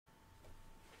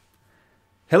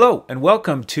Hello and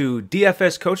welcome to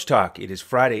DFS Coach Talk. It is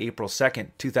Friday, April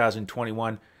 2nd,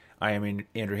 2021. I am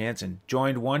Andrew Hansen,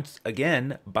 joined once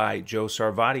again by Joe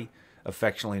Sarvati,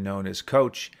 affectionately known as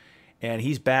Coach. And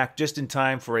he's back just in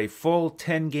time for a full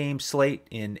 10-game slate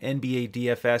in NBA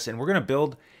DFS. And we're going to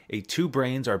build a two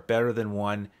brains are better than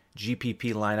one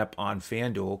GPP lineup on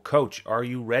FanDuel. Coach, are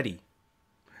you ready?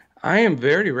 I am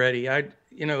very ready.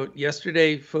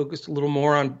 Yesterday focused a little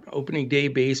more on opening day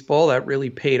baseball. That really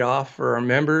paid off for our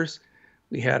members.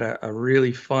 We had a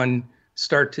really fun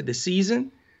start to the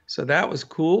season, so that was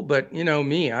cool. But you know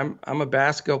me, I'm a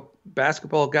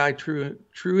basketball guy true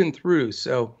and through.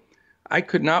 So I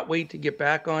could not wait to get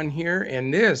back on here.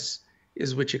 And this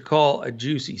is what you call a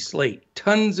juicy slate.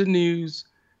 Tons of news,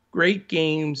 great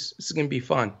games. This is going to be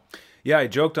fun. Yeah, I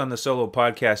joked on the solo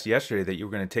podcast yesterday that you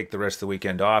were going to take the rest of the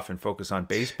weekend off and focus on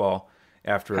baseball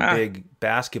after a big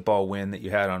basketball win that you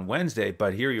had on Wednesday.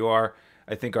 But here you are.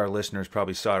 I think our listeners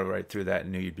probably saw it right through that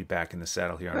and knew you'd be back in the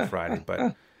saddle here on Friday.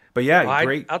 But yeah, well,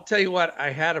 great. I'll tell you what, I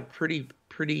had a pretty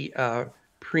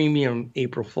premium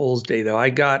April Fool's Day, though. I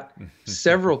got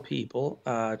several people,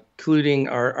 including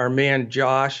our man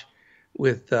Josh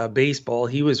with baseball.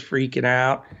 He was freaking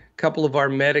out. A couple of our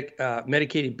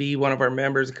Medicated B, one of our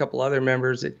members, a couple other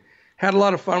members that had a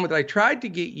lot of fun with it. I tried to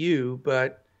get you,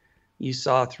 but you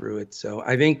saw through it. So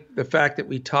I think the fact that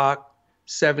we talk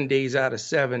 7 days out of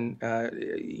 7,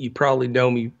 you probably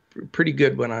know me pretty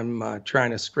good when I'm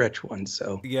trying to stretch one.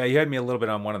 So yeah, you had me a little bit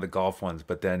on one of the golf ones,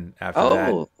 but then after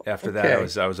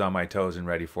that, I was on my toes and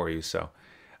ready for you. So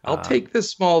I'll take the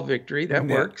small victory. That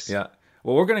works. Yeah.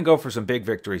 Well, we're going to go for some big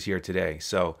victories here today.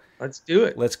 So let's do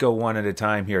it. Let's go one at a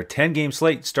time here. 10-game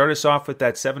slate. Start us off with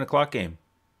that 7 o'clock game.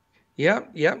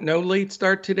 Yep. No late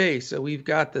start today. So we've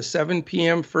got the 7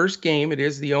 p.m. first game. It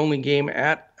is the only game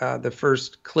at the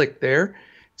first click there.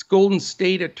 It's Golden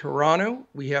State at Toronto.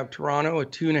 We have Toronto a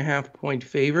 2.5-point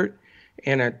favorite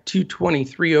and a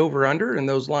 223 over-under. And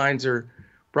those lines are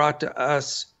brought to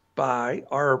us by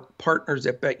our partners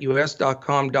at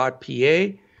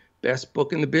betus.com.pa, best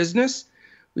book in the business.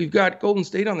 We've got Golden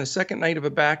State on the second night of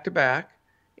a back-to-back.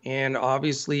 And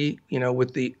obviously,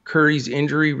 with the Curry's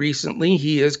injury recently,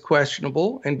 he is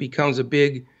questionable and becomes a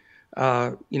big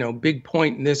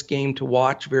point in this game to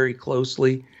watch very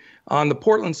closely. On the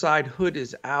Portland side, Hood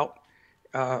is out.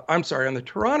 On the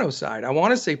Toronto side, I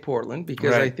want to say Portland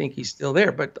because I think he's still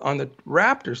there. But on the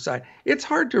Raptors side, it's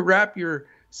hard to wrap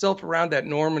yourself around that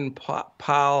Norman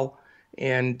Powell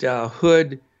and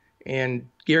Hood and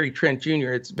Gary Trent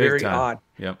Jr. It's very odd.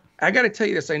 Yep. I got to tell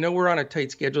you this. I know we're on a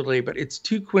tight schedule today, but it's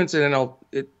too coincidental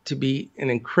to be an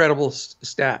incredible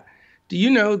stat. Do you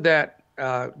know that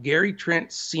Gary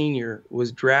Trent Sr.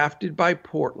 was drafted by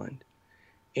Portland,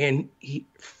 and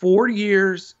 4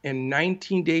 years and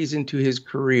 19 days into his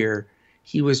career,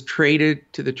 he was traded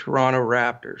to the Toronto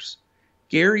Raptors.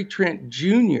 Gary Trent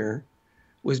Jr.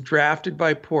 was drafted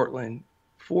by Portland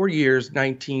 4 years,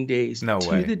 19 days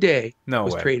to the day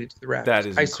was traded to the Raptors. That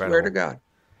is incredible. I swear to God.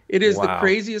 It is the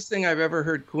craziest thing I've ever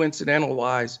heard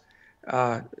coincidental-wise.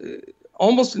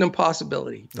 Almost an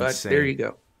impossibility, but there you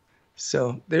go.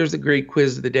 So there's the great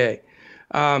quiz of the day.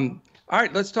 All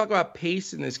right, let's talk about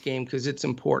pace in this game because it's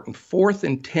important. 4th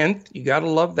and 10th, you got to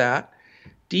love that.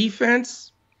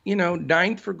 Defense,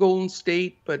 9th for Golden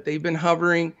State, but they've been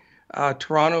hovering.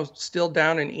 Toronto still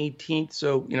down in 18th,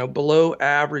 so, below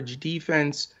average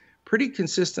defense pretty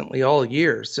consistently all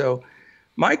year. So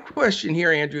my question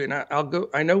here, Andrew, and I'll go.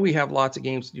 I know we have lots of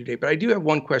games to do today, but I do have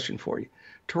one question for you.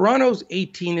 Toronto's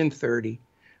 18 and 30.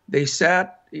 They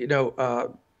sat,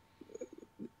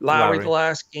 Lowry the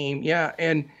last game,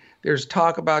 and there's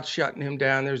talk about shutting him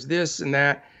down. There's this and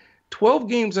that. 12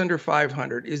 games under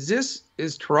 500.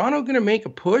 Is Toronto going to make a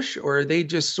push, or are they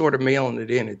just sort of mailing it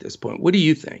in at this point? What do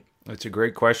you think? That's a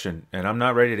great question, and I'm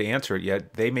not ready to answer it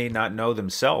yet. They may not know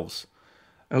themselves.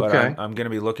 Okay. But I'm going to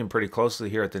be looking pretty closely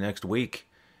here at the next week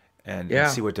and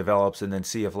see what develops and then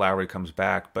see if Lowry comes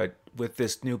back. But with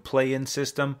this new play-in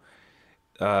system,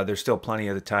 there's still plenty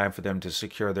of the time for them to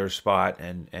secure their spot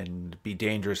and be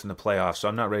dangerous in the playoffs. So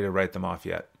I'm not ready to write them off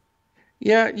yet.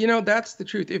 Yeah, that's the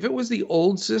truth. If it was the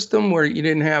old system where you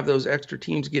didn't have those extra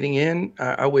teams getting in,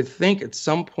 I would think at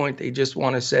some point they just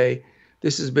want to say,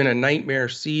 this has been a nightmare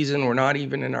season. We're not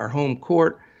even in our home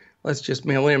court. Let's just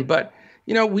mail in. But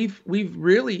we've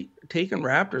really taken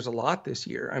Raptors a lot this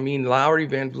year. I mean, Lowry,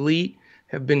 Van Vliet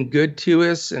have been good to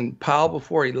us, and Powell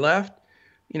before he left.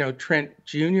 Trent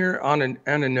Jr. on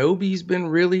Anunoby's been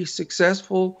really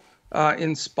successful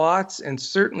in spots, and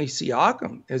certainly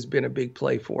Siakam has been a big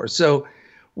play for us. So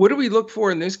what do we look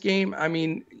for in this game? I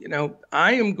mean,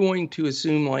 I am going to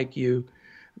assume like you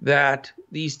that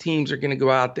these teams are going to go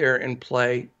out there and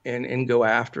play and go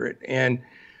after it. And,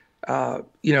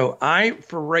 I,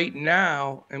 for right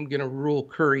now, am going to rule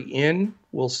Curry in.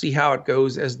 We'll see how it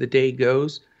goes as the day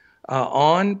goes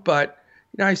on. But,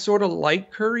 I sort of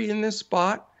like Curry in this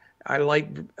spot. I like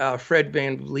Fred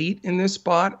VanVleet in this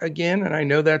spot again. And I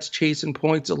know that's chasing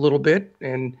points a little bit,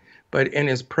 and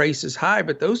his price is high.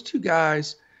 But those two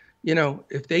guys,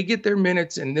 if they get their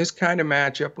minutes in this kind of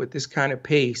matchup with this kind of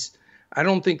pace, I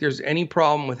don't think there's any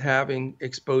problem with having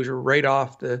exposure right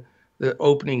off the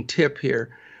opening tip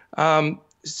here.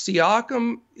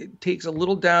 Siakam takes a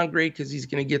little downgrade because he's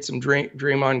going to get some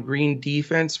Draymond Green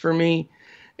defense for me.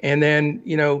 And then,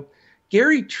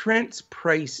 Gary Trent's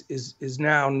price is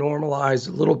now normalized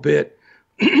a little bit.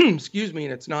 Excuse me,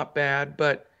 and it's not bad,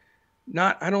 but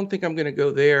I don't think I'm going to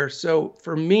go there. So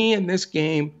for me in this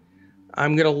game,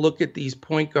 I'm going to look at these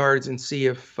point guards and see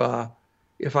if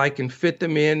I can fit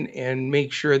them in and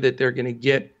make sure that they're going to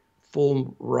get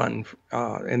full run.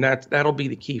 And that'll be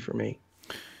the key for me.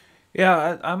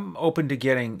 Yeah, I'm open to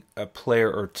getting a player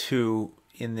or two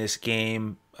in this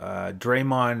game.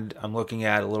 Draymond, I'm looking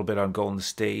at a little bit on Golden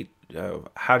State.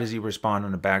 How does he respond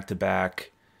on a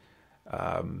back-to-back?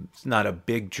 It's not a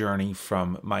big journey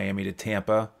from Miami to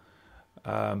Tampa,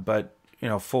 but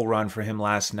full run for him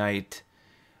last night.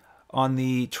 On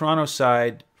the Toronto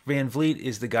side, VanVleet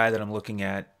is the guy that I'm looking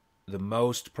at the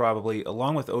most, probably,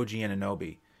 along with OG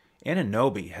Anunoby.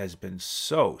 Anunoby has been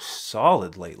so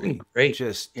solid lately. Great.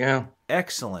 Just yeah,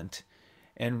 excellent.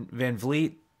 And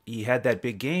VanVleet, he had that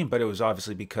big game, but it was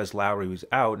obviously because Lowry was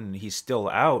out, and he's still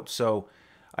out. So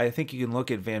I think you can look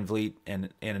at VanVleet and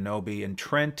Anunoby. And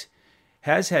Trent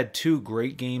has had 2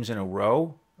 great games in a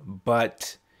row,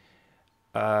 but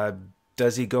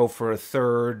does he go for a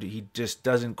third? He just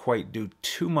doesn't quite do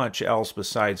too much else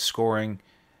besides scoring.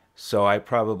 So I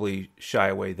probably shy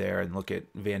away there and look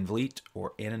at VanVleet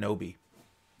or Anunoby.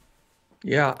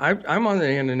 Yeah, I'm on the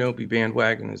Anunoby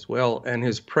bandwagon as well, and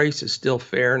his price is still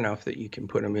fair enough that you can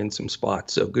put him in some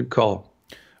spots. So good call.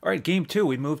 All right, game 2,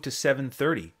 we moved to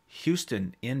 7:30.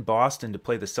 Houston in Boston to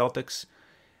play the Celtics.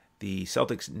 The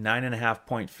Celtics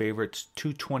 9.5-point favorites,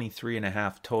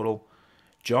 223.5 total.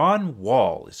 John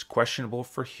Wall is questionable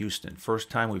for Houston. First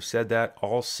time we've said that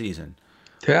all season.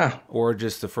 Yeah. Or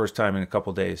just the first time in a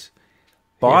couple days.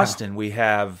 Boston, we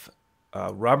have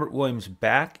Robert Williams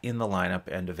back in the lineup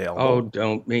and available. Oh,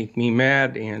 don't make me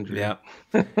mad, Andrew. Yeah.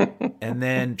 And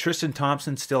then Tristan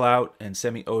Thompson still out and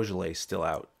Semi Ojeleye still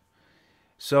out.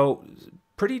 So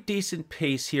pretty decent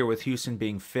pace here with Houston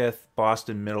being 5th,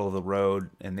 Boston middle of the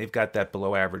road, and they've got that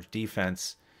below average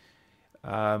defense.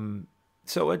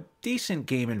 So a decent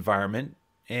game environment.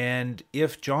 And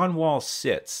if John Wall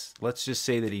sits, let's just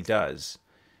say that he does,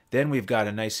 then we've got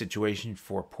a nice situation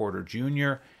for Porter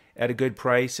Jr. at a good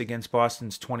price against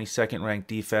Boston's 22nd ranked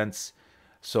defense.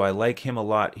 So I like him a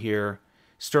lot here.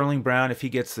 Sterling Brown, if he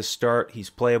gets the start, he's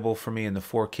playable for me in the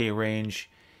 4K range.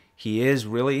 He is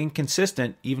really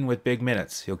inconsistent, even with big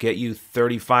minutes. He'll get you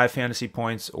 35 fantasy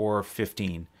points or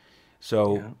 15.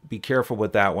 So Be careful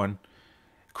with that one.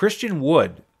 Christian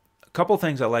Wood, a couple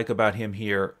things I like about him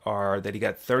here are that he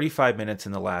got 35 minutes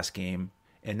in the last game,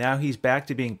 and now he's back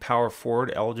to being power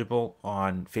forward eligible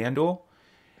on FanDuel.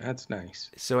 That's nice.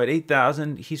 So at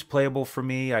 8,000, he's playable for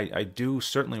me. I do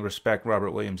certainly respect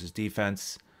Robert Williams'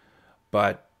 defense,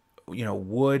 but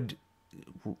Wood,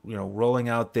 rolling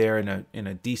out there in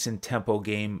a decent tempo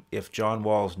game. If John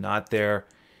Wall's not there,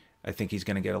 I think he's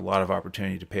going to get a lot of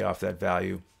opportunity to pay off that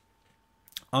value.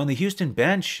 On the Houston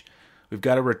bench, we've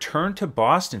got a return to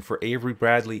Boston for Avery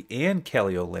Bradley and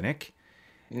Kelly Olynyk.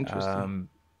 Interesting.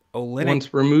 Olynyk,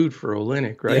 once removed for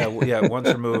Olynyk, right? Yeah, once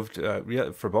removed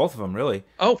for both of them, really.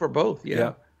 Oh, for both,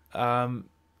 yeah.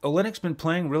 Olynyk's been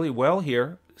playing really well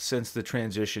here since the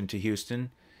transition to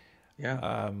Houston.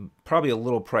 Yeah. Probably a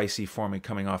little pricey for me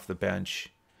coming off the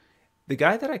bench. The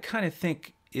guy that I kind of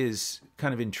think is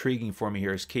kind of intriguing for me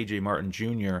here is KJ Martin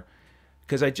Jr.,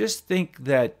 because I just think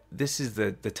that this is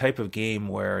the type of game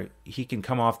where he can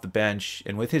come off the bench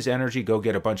and with his energy go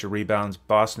get a bunch of rebounds.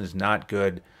 Boston is not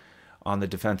good on the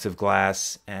defensive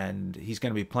glass, and he's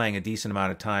going to be playing a decent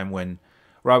amount of time when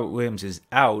Robert Williams is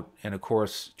out, and of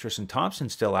course Tristan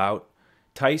Thompson's still out.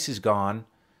 Tice is gone,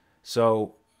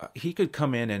 so he could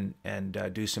come in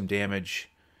and do some damage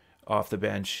off the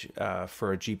bench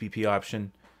for a GPP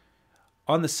option.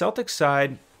 On the Celtics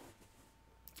side,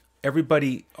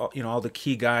 everybody, all the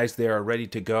key guys there are ready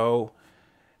to go,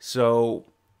 so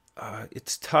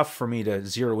it's tough for me to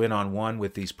zero in on one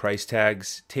with these price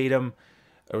tags. Tatum,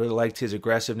 I really liked his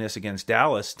aggressiveness against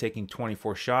Dallas, taking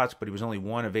 24 shots, but he was only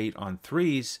 1 of 8 on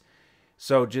threes,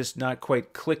 so just not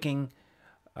quite clicking.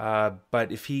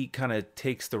 But if he kind of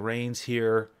takes the reins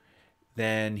here,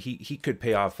 then he could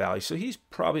pay off value. So he's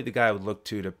probably the guy I would look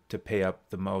to pay up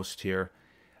the most here.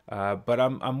 But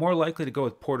I'm more likely to go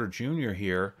with Porter Jr.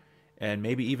 here, and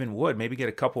maybe even Wood. Maybe get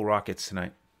a couple Rockets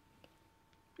tonight.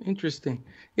 Interesting.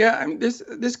 Yeah, I mean,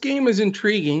 this game is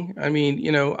intriguing. I mean,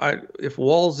 if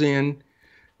Wall's in,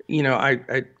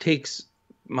 I takes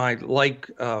my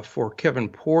for Kevin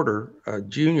Porter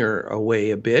Jr.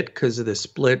 away a bit because of the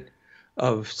split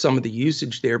of some of the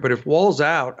usage there. But if Wall's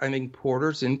out, I think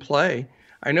Porter's in play.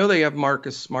 I know they have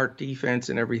Marcus Smart defense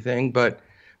and everything, but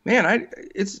man,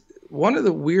 it's one of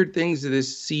the weird things of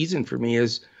this season for me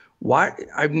is why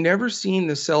I've never seen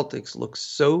the Celtics look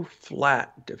so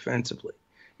flat defensively.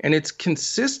 And it's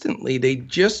consistently, they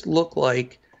just look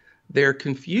like they're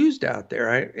confused out there.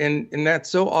 And that's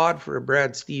so odd for a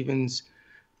Brad Stevens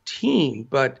team.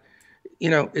 But,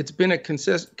 it's been a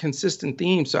consistent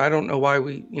theme. So I don't know why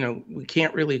we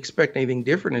can't really expect anything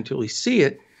different until we see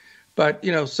it. But,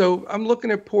 so I'm looking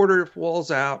at Porter if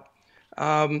Wall's out.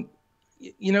 The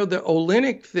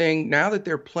Olynyk thing, now that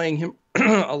they're playing him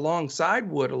alongside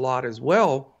Wood a lot as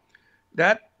well,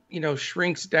 that,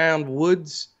 shrinks down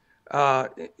Wood's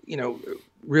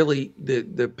really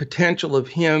the potential of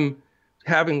him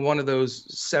having one of those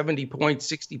 70-point,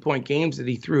 60-point games that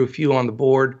he threw a few on the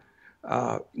board,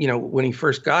 when he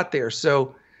first got there.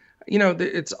 So,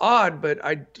 it's odd, but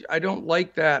I don't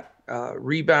like that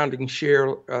rebounding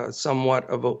share somewhat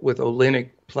with Olynyk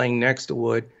playing next to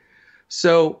Wood.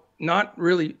 So not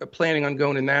really planning on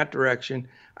going in that direction.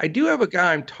 I do have a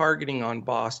guy I'm targeting on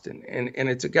Boston, and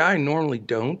it's a guy I normally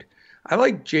don't. I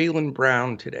like Jaylen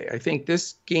Brown today. I think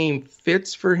this game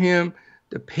fits for him.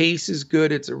 The pace is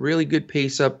good. It's a really good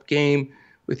pace-up game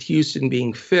with Houston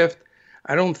being fifth.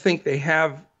 I don't think they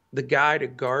have the guy to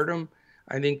guard him.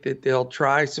 I think that they'll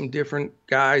try some different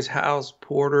guys, House,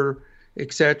 Porter,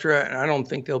 etc., and I don't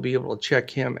think they'll be able to check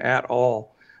him at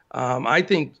all. I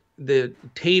think the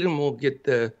Tatum will get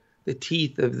the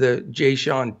teeth of the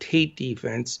Jayshawn Tate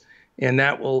defense, and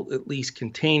that will at least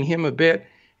contain him a bit.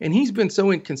 And he's been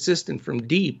so inconsistent from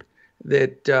deep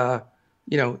that,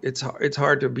 it's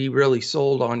hard to be really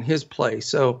sold on his play.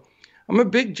 So I'm a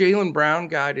big Jaylen Brown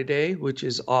guy today, which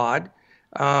is odd.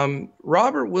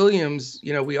 Robert Williams,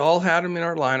 we all had him in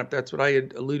our lineup. That's what I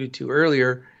had alluded to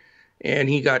earlier. And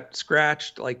he got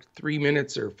scratched like 3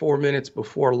 minutes or 4 minutes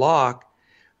before lock.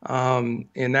 And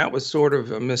that was sort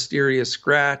of a mysterious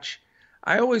scratch.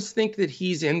 I always think that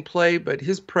he's in play, but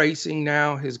his pricing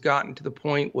now has gotten to the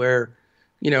point where,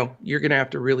 you're going to have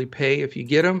to really pay if you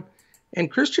get him. And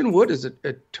Christian Wood is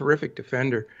a terrific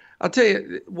defender. I'll tell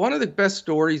you, one of the best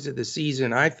stories of the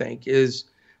season, I think, is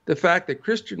the fact that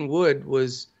Christian Wood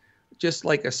was just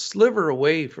like a sliver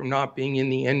away from not being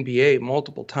in the NBA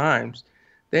multiple times.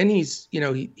 Then he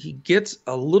gets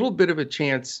a little bit of a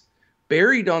chance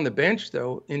buried on the bench,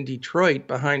 though, in Detroit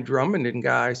behind Drummond and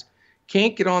guys.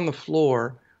 Can't get on the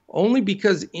floor. Only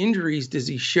because injuries does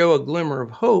he show a glimmer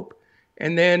of hope.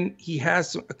 And then he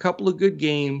has a couple of good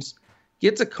games,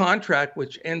 gets a contract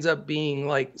which ends up being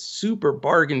like super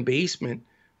bargain basement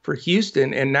for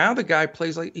Houston. And now the guy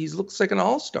plays like he looks like an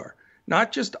all-star,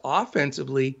 not just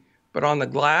offensively, but on the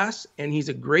glass. And he's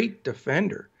a great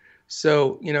defender.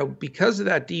 So, because of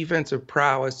that defensive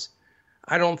prowess,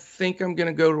 I don't think I'm going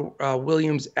to go to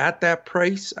Williams at that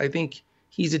price. I think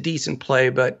he's a decent play,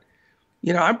 but,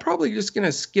 I'm probably just going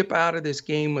to skip out of this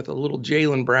game with a little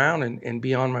Jaylen Brown and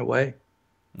be on my way.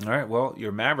 All right, well,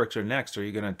 your Mavericks are next. Are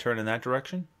you going to turn in that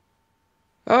direction?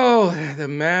 Oh, the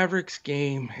Mavericks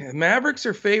game. Mavericks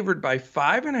are favored by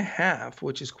 5.5,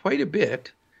 which is quite a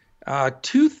bit.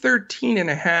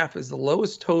 213.5 is the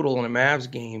lowest total in a Mavs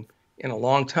game in a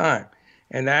long time.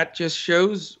 And that just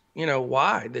shows,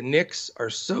 why the Knicks are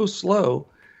so slow.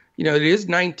 It is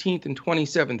 19th and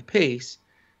 27th pace.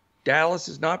 Dallas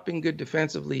has not been good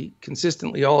defensively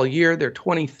consistently all year. They're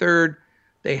 23rd.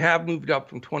 They have moved up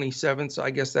from 27th, so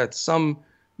I guess that's some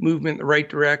movement in the right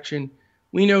direction.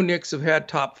 We know Knicks have had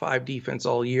top 5 defense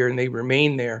all year, and they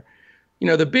remain there.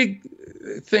 The big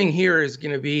thing here is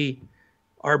going to be,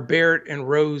 are Barrett and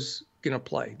Rose going to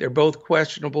play? They're both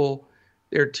questionable.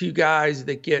 They're two guys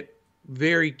that get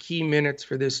very key minutes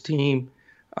for this team.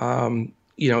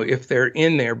 If they're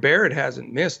in there, Barrett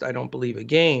hasn't missed, I don't believe, a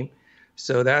game.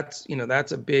 So that's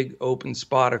a big open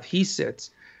spot if he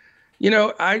sits.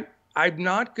 I'm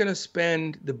not going to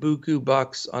spend the buku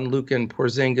bucks on Luka and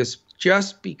Porzingis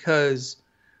just because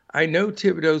I know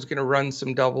Thibodeau's going to run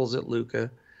some doubles at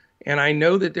Luka, and I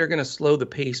know that they're going to slow the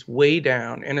pace way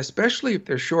down, and especially if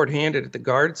they're shorthanded at the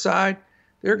guard side,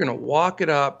 they're going to walk it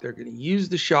up, they're going to use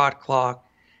the shot clock,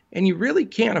 and you really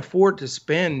can't afford to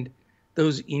spend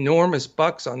those enormous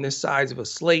bucks on this size of a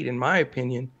slate, in my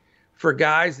opinion, for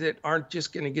guys that aren't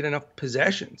just going to get enough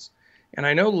possessions. And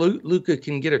I know Luka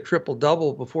can get a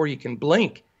triple-double before you can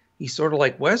blink. He's sort of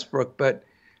like Westbrook, but,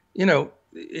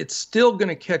 it's still going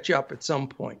to catch up at some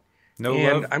point. No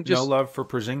love for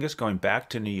Porzingis going back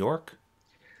to New York?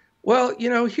 Well,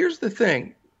 here's the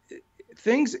thing.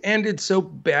 Things ended so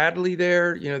badly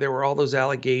there. There were all those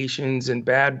allegations and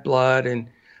bad blood. And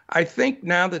I think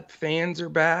now that fans are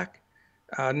back,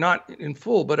 not in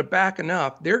full, but back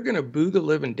enough, they're going to boo the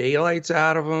living daylights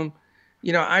out of him.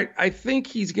 I think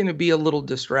he's going to be a little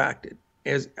distracted.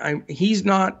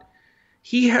 Doesn't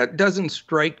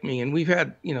strike me, and we've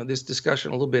had, this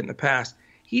discussion a little bit in the past.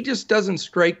 He just doesn't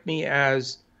strike me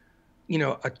as,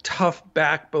 a tough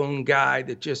backbone guy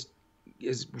that just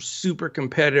is super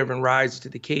competitive and rises to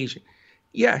the occasion.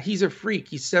 Yeah, he's a freak.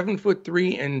 He's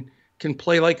 7'3" and can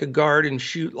play like a guard and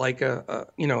shoot like a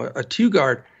two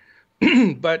guard.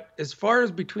 But as far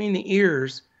as between the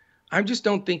ears, I just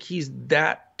don't think he's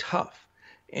that tough.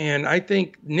 And I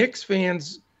think Knicks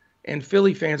fans and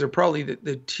Philly fans are probably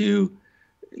the two,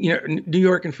 New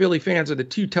York and Philly fans are the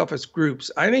two toughest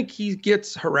groups. I think he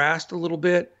gets harassed a little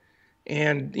bit,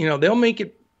 and, they'll make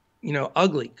it,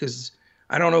 ugly, because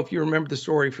I don't know if you remember the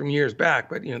story from years back,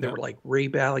 but, there were like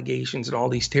rape allegations and all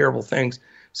these terrible things.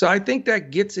 So I think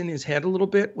that gets in his head a little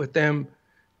bit with them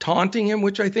taunting him,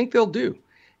 which I think they'll do.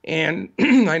 And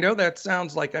I know that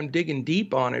sounds like I'm digging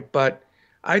deep on it, but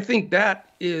I think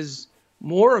that is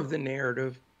more of the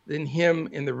narrative than him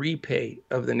in the repay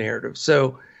of the narrative.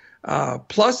 So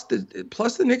plus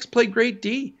the Knicks play great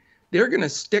D. They're going to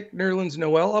stick Nerlens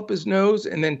Noel up his nose,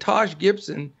 and then Taj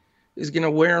Gibson is going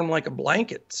to wear him like a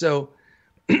blanket. So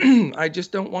I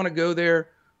just don't want to go there.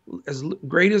 As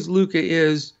great as Luka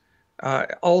is,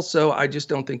 also, I just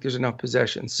don't think there's enough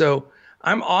possession. So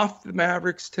I'm off the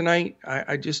Mavericks tonight.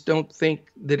 I just don't think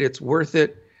that it's worth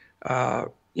it.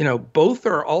 Both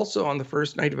are also on the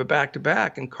first night of a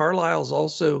back-to-back, and Carlisle's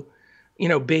also,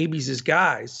 babies his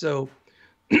guys. So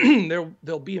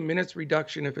there'll be a minute's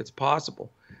reduction if it's possible.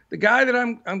 The guy that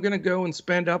I'm going to go and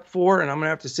spend up for, and I'm going to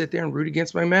have to sit there and root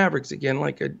against my Mavericks again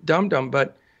like a dum-dum,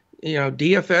 but,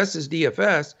 DFS is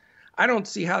DFS. I don't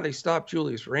see how they stop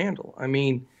Julius Randle. I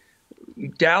mean,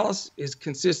 Dallas has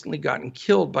consistently gotten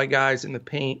killed by guys in the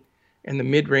paint and the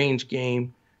mid-range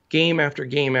game after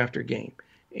game after game.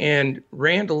 And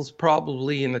Randall's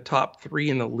probably in the top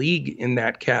 3 in the league in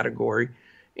that category.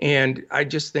 And I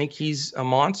just think he's a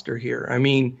monster here. I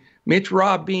mean, Mitch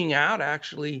Robb being out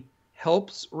actually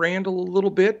helps Randall a little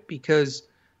bit because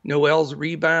Noel's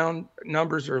rebound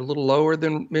numbers are a little lower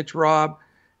than Mitch Robb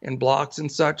and blocks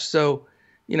and such. So,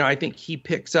 I think he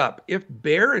picks up. If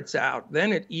Barrett's out,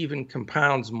 then it even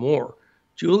compounds more.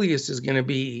 Julius is going to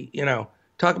be,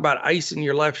 talk about ice in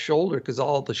your left shoulder because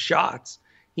all the shots.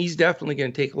 He's definitely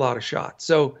going to take a lot of shots.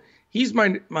 So he's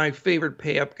my favorite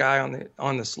pay-up guy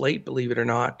on the slate, believe it or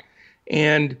not.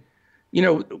 And,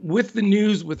 with the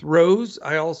news with Rose,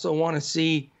 I also want to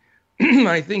see,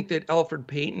 I think that Elfrid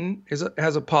Payton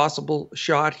has a possible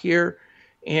shot here.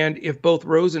 And if both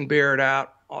Rose and Barrett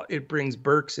out, it brings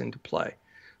Burks into play.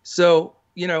 So,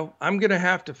 I'm going to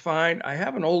have to I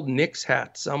have an old Knicks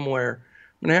hat somewhere.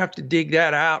 I'm going to have to dig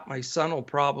that out. My son will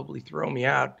probably throw me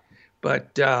out.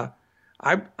 But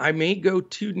I may go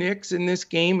 2 Knicks in this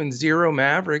game and 0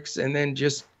 Mavericks and then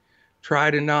just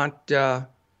try to not,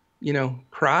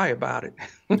 cry about it.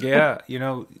 Yeah,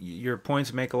 your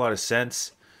points make a lot of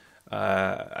sense.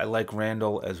 I like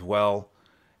Randall as well.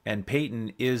 And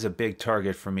Peyton is a big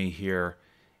target for me here.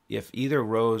 If either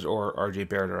Rose or RJ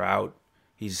Barrett are out,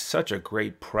 he's such a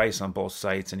great price on both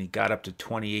sites, and he got up to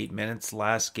 28 minutes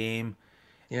last game.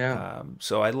 Yeah.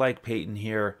 So I like Peyton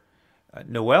here.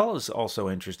 Noel is also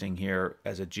interesting here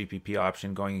as a GPP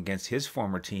option going against his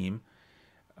former team.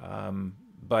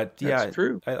 But yeah, that's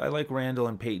true. I like Randall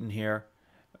and Peyton here.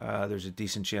 There's a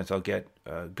decent chance I'll get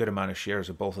a good amount of shares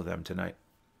of both of them tonight.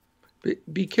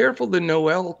 Be careful. The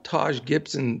Noel Taj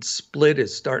Gibson split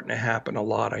is starting to happen a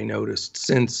lot. I noticed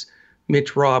since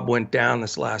Mitch Robb went down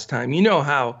this last time. You know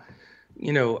how,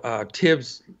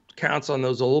 Tibbs counts on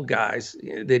those old guys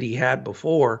that he had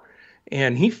before,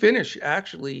 and he finished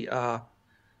actually.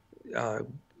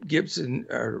 Gibson,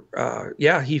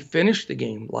 he finished the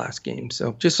game last game.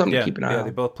 So just something to keep an eye on. Yeah,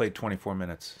 they both played 24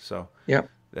 minutes. So yeah,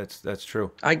 that's true.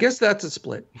 I guess that's a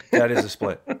split. That is a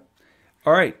split.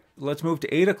 All right, let's move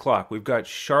to 8 o'clock. We've got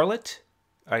Charlotte.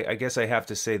 I guess I have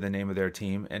to say the name of their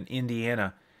team, and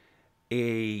Indiana.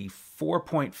 A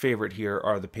 4-point favorite here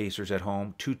are the Pacers at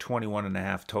home,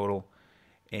 221.5 total.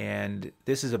 And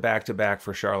this is a back-to-back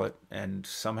for Charlotte. And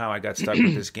somehow I got stuck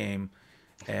with this game.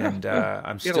 And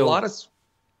I'm still... a lot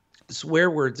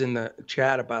swear words in the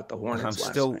chat about the I'm Hornets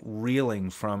last still night. reeling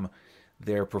from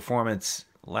their performance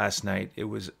last night. It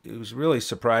was really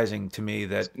surprising to me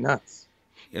It's that nuts.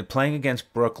 playing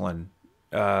against Brooklyn,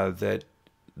 that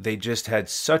they just had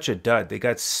such a dud. They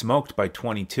got smoked by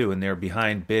 22, and they're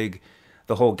behind big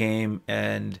the whole game.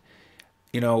 And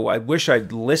I wish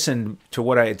I'd listened to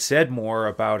what I had said more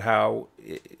about how,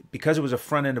 because it was a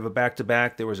front end of a back to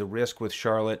back, there was a risk with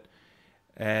Charlotte,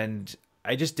 and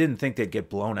I just didn't think they'd get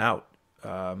blown out.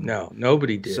 No,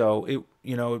 nobody did. So it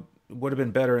would have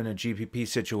been better in a GPP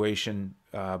situation,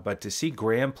 but to see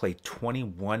Graham play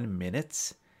 21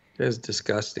 minutes, It was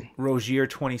disgusting. Rozier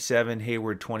 27,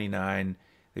 Hayward 29,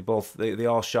 they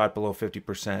all shot below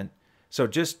 50%. So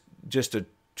just a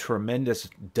tremendous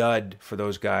dud for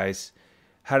those guys.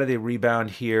 How do they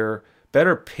rebound here?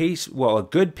 Better pace, well, a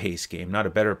good pace game, not a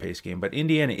better pace game, but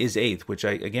Indiana is 8th, which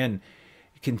I, again,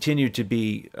 continue to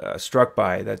be struck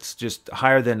by. That's just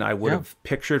higher than I would have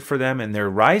pictured for them, and they're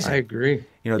rising. I agree.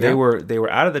 They were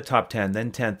out of the top 10,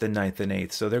 then 10th, then 9th, then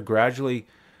 8th. So they're gradually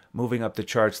moving up the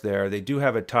charts there. They do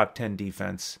have a top 10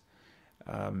 defense.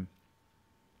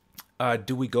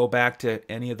 Do we go back to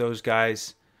any of those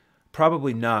guys?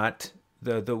 Probably not.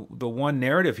 The one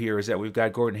narrative here is that we've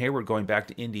got Gordon Hayward going back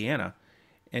to Indiana,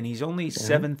 and he's only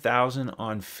 7,000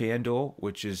 on FanDuel,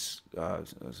 which is a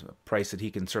price that he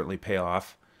can certainly pay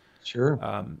off. Sure.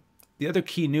 The other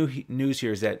key news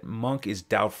here is that Monk is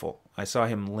doubtful. I saw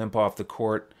him limp off the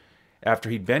court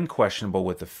after he'd been questionable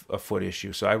with a foot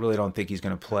issue, so I really don't think he's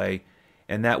going to play,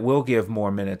 and that will give more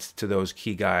minutes to those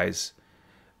key guys.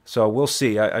 So we'll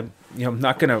see. I'm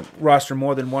not going to roster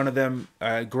more than one of them.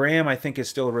 Graham, I think, is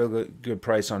still a real good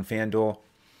price on FanDuel.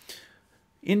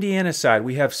 Indiana side,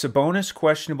 we have Sabonis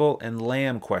questionable and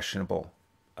Lamb questionable.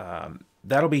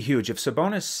 That'll be huge. If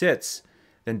Sabonis sits,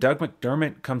 then Doug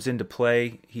McDermott comes into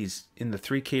play. He's in the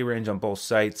 3K range on both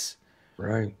sites.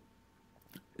 Right.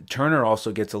 Turner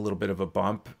also gets a little bit of a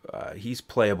bump. He's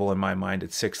playable in my mind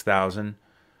at 6,000,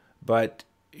 but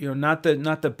not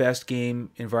the best game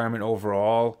environment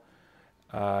overall.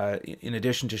 In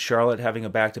addition to Charlotte having a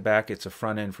back-to-back, it's a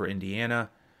front end for Indiana.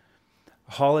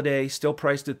 Holiday still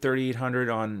priced at 3,800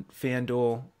 on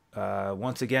FanDuel.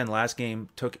 Once again, last game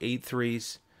took 8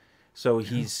 threes, so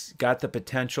he's got the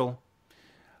potential.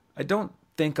 I don't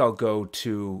think I'll go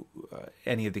to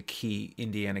any of the key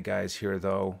Indiana guys here,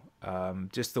 though.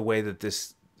 Just the way that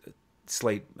this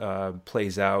slate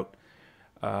plays out.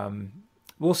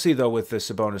 We'll see, though, with the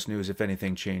Sabonis news if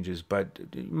anything changes. But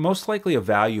most likely a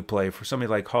value play for somebody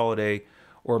like Holiday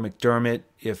or McDermott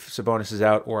if Sabonis is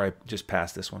out, or I just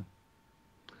pass this one.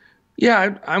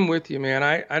 Yeah, I'm with you, man.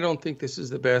 I don't think this is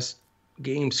the best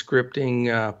game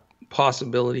scripting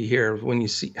possibility here when you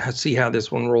see how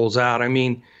this one rolls out. I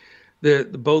mean, the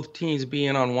both teams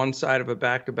being on one side of a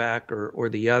back-to-back or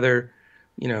the other,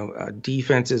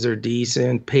 defenses are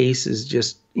decent. Pace is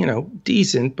just,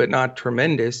 decent, but not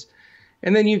tremendous.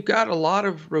 And then you've got a lot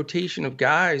of rotation of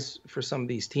guys for some of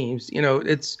these teams.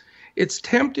 It's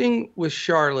tempting with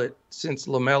Charlotte since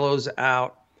LaMelo's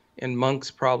out and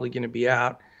Monk's probably going to be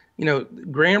out.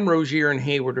 Graham, Rozier, and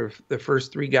Hayward are the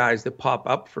first 3 guys that pop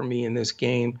up for me in this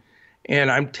game.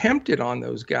 And I'm tempted on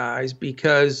those guys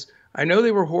because I know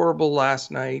they were horrible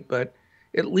last night, but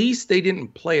at least they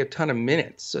didn't play a ton of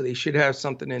minutes, so they should have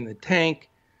something in the tank.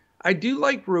 I do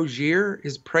like Rozier.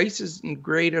 His price isn't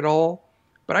great at all,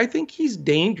 but I think he's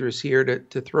dangerous here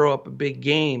to throw up a big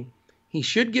game. He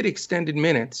should get extended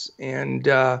minutes, and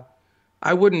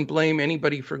I wouldn't blame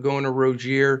anybody for going to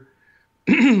Rozier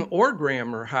or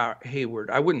Graham or Hayward.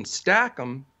 I wouldn't stack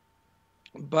them,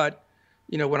 but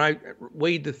when I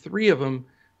weighed the 3 of them,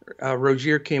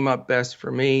 Rozier came up best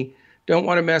for me. Don't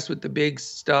want to mess with the big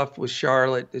stuff with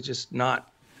Charlotte. It's just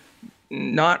not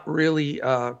really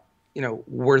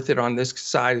worth it on this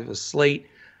side of the slate.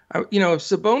 If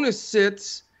Sabonis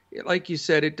sits, like you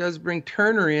said, it does bring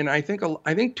Turner in. I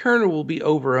think Turner will be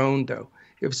overowned though.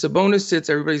 If Sabonis sits,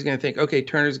 everybody's going to think, okay,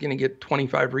 Turner's going to get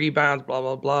 25 rebounds, blah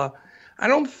blah blah. I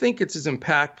don't think it's as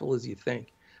impactful as you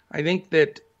think. I think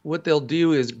that what they'll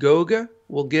do is Goga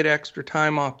will get extra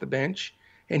time off the bench,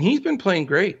 and he's been playing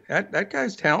great. That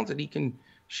guy's talented. He can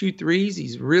shoot threes.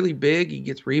 He's really big. He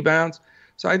gets rebounds.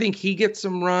 So I think he gets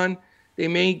some run. They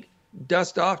may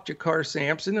dust off Jakar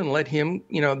Sampson and let him,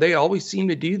 they always seem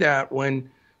to do that when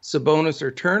Sabonis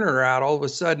or Turner are out. All of a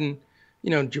sudden,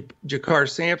 Jakar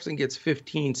Sampson gets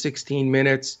 15, 16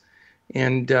 minutes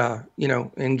and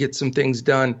gets some things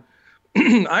done.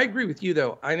 I agree with you,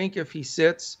 though. I think if he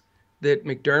sits, that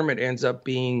McDermott ends up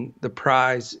being the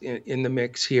prize in the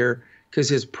mix here because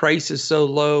his price is so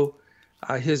low.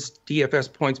 His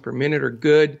DFS points per minute are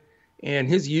good, and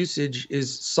his usage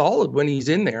is solid when he's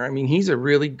in there. I mean, he's a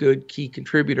really good key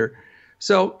contributor.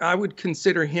 So I would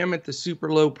consider him at the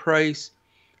super low price.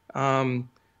 I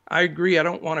agree. I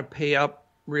don't want to pay up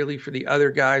really for the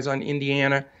other guys on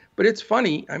Indiana, but it's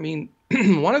funny. I mean,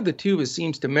 one of the two of us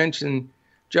seems to mention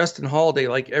Justin Holiday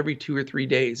like every 2 or 3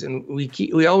 days, and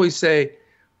we always say,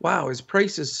 "Wow, his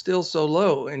price is still so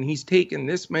low, and he's taken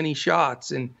this many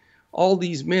shots and all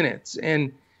these minutes."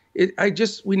 And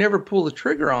we never pull the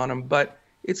trigger on him, but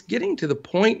it's getting to the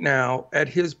point now at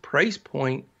his price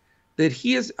point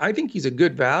that I think he's a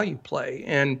good value play.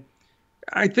 And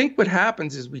I think what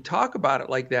happens is we talk about it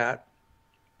like that,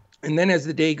 and then as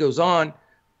the day goes on,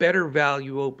 better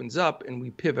value opens up and we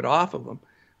pivot off of them.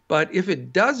 But if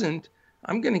it doesn't,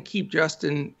 I'm going to keep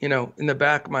Justin, in the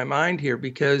back of my mind here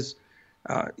because,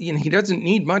 he doesn't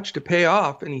need much to pay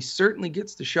off, and he certainly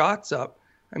gets the shots up.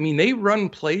 I mean, they run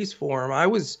plays for him. I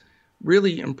was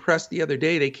really impressed the other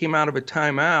day. They came out of a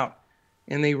timeout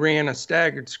and they ran a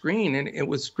staggered screen, and it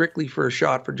was strictly for a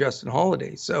shot for Justin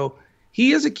Holiday. So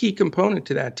he is a key component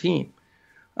to that team.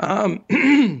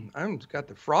 I've got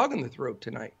the frog in the throat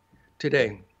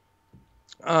today.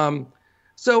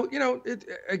 So,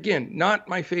 again, not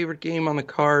my favorite game on the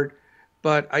card,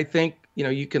 but I think,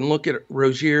 you can look at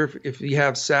Rozier if you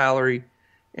have salary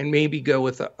and maybe go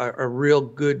with a real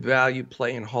good value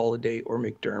play in Holiday or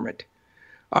McDermott.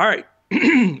 All right.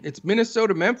 It's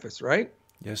Minnesota-Memphis, right?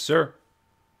 Yes, sir.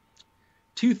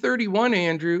 231,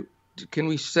 Andrew. Can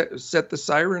we set the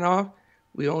siren off?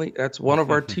 That's one of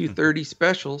our 230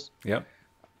 specials. Yep.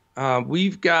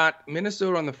 We've got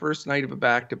Minnesota on the first night of a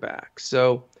back-to-back.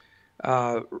 So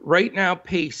right now,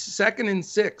 pace second and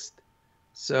sixth.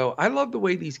 So I love the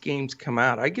way these games come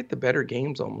out. I get the better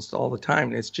games almost all the time,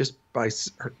 and it's just by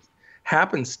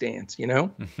happenstance,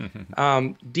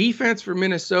 Defense for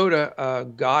Minnesota,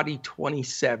 Gotti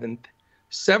 27th.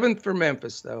 7th for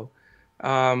Memphis, though.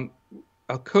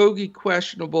 Okogie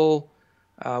questionable.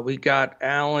 We got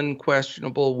Allen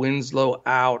questionable, Winslow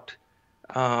out.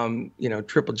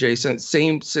 Triple J,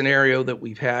 same scenario that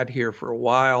we've had here for a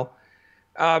while.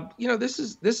 This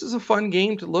is a fun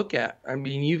game to look at. I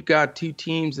mean, you've got two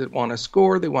teams that want to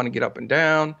score. They want to get up and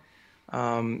down.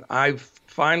 I've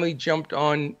finally jumped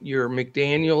on your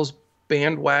McDaniels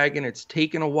bandwagon. It's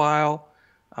taken a while.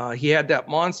 He had that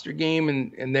monster game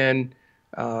and then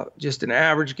just an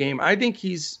average game. I think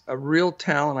he's a real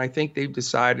talent. I think they've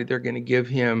decided they're going to give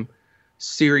him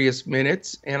serious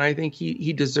minutes, and I think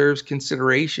he deserves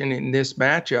consideration in this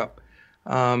matchup.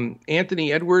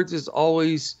 Anthony Edwards is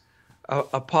always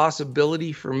a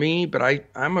possibility for me, but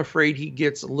I'm afraid he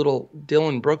gets a little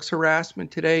Dylan Brooks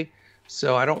harassment today,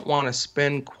 so I don't want to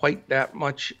spend quite that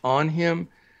much on him.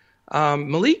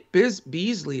 Malik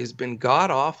Beasley has been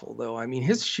god-awful, though. I mean,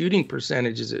 his shooting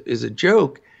percentage is a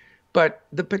joke, but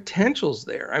the potential's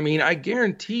there. I mean, I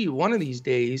guarantee you one of these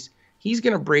days he's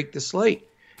going to break the slate.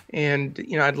 And,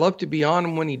 I'd love to be on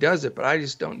him when he does it, but I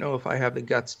just don't know if I have the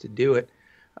guts to do it.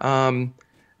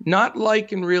 Not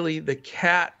liking really the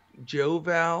Cat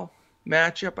Joval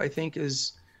matchup, I think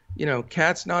is,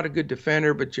 Cat's not a good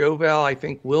defender, but Joval, I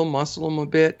think, will muscle him a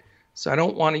bit. So I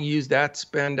don't want to use that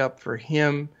spend up for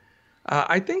him.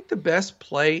 I think the best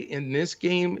play in this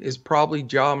game is probably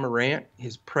Ja Morant.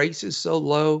 His price is so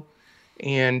low,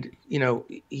 and,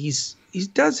 he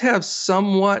does have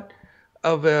somewhat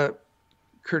of a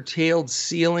curtailed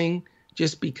ceiling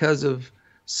just because of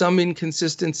some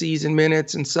inconsistencies in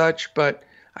minutes and such, but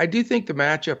I do think the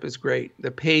matchup is great.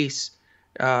 The pace,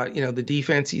 the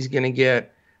defense he's going to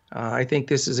get. I think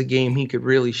this is a game he could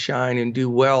really shine and do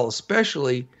well,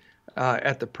 especially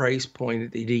at the price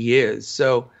point that he is.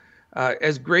 So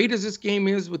as great as this game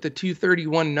is with the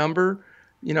 231 number,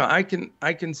 I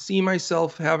can see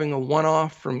myself having a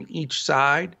one-off from each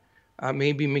side,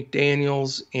 maybe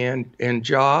McDaniels and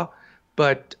Ja.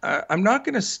 But I'm not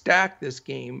going to stack this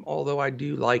game, although I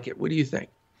do like it. What do you think?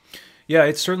 Yeah,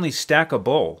 it's certainly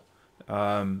stackable.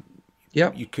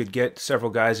 Yep. You could get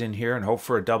several guys in here and hope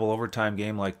for a double overtime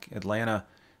game like Atlanta,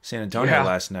 San Antonio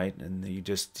last night, and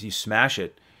you smash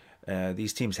it.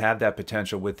 These teams have that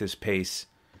potential with this pace.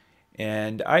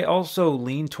 And I also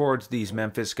lean towards these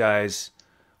Memphis guys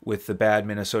with the bad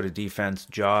Minnesota defense.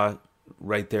 Ja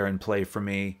right there in play for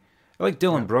me. I like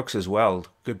Dylan Brooks as well.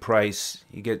 Good price.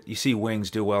 You see wings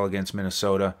do well against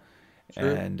Minnesota, sure.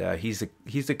 And he's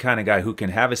the kind of guy who can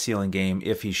have a ceiling game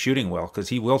if he's shooting well, because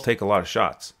he will take a lot of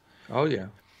shots. Oh yeah.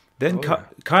 Then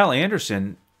Kyle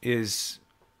Anderson is,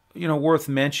 worth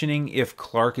mentioning if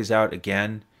Clark is out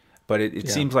again, but it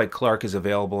seems like Clark is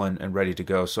available and ready to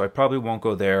go, so I probably won't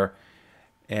go there.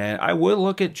 And I will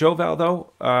look at Joval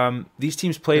though. These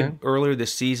teams played earlier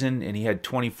this season, and he had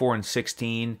 24 and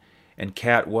 16. and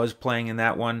Cat was playing in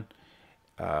that one.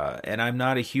 And I'm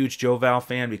not a huge Joe Val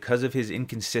fan because of his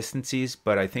inconsistencies,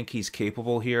 but I think he's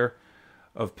capable here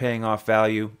of paying off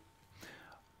value.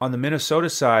 On the Minnesota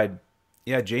side,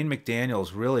 yeah, Jane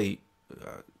McDaniels really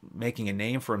making a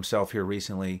name for himself here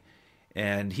recently.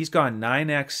 And he's gone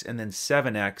 9x and then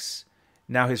 7x.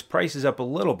 Now his price is up a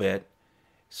little bit.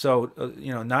 So,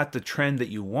 not the trend that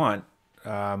you want.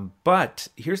 But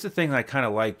here's the thing I kind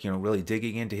of like, really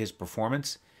digging into his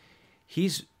performance.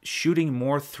 He's shooting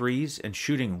more threes and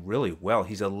shooting really well.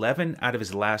 He's 11 out of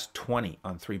his last 20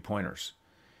 on three-pointers.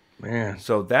 Man.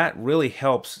 So that really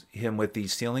helps him with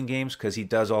these stealing games because he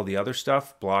does all the other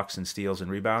stuff, blocks and steals and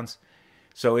rebounds.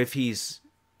 So if he's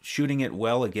shooting it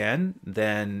well again,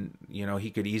 then,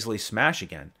 he could easily smash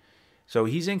again. So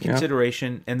he's in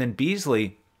consideration. Yeah. And then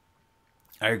Beasley,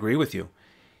 I agree with you.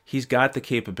 He's got the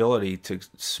capability to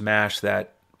smash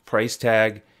that price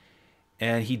tag.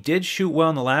 And he did shoot well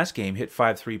in the last game, hit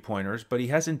 5 3-pointers, but he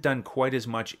hasn't done quite as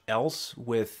much else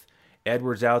with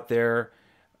Edwards out there.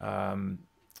 And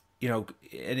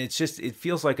it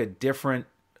feels like a different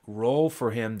role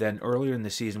for him than earlier in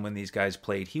the season when these guys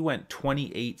played. He went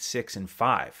 28, 6, and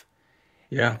 5.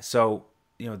 Yeah. So,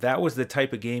 that was the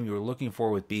type of game you were looking for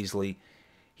with Beasley.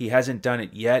 He hasn't done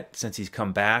it yet since he's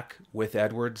come back with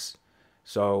Edwards.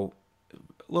 So,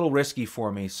 a little risky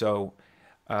for me. So,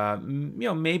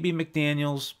 maybe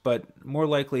McDaniels, but more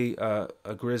likely a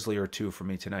Grizzly or two for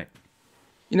me tonight.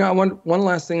 One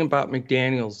last thing about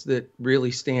McDaniels that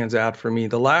really stands out for me.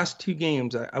 The last 2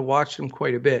 games, I watched him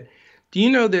quite a bit. Do you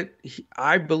know that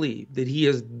I believe that he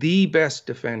is the best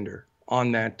defender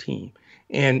on that team?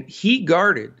 And he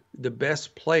guarded the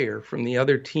best player from the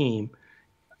other team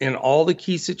in all the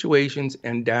key situations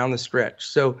and down the stretch.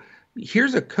 So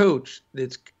here's a coach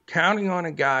that's counting on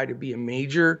a guy to be a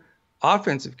major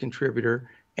offensive contributor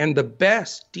and the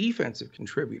best defensive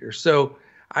contributor. So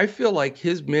I feel like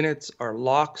his minutes are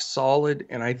locked solid,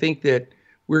 and I think that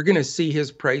we're going to see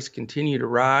his price continue to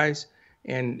rise,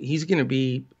 and he's going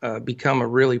to become a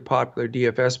really popular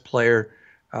DFS player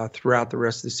throughout the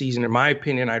rest of the season. In my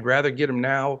opinion, I'd rather get him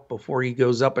now before he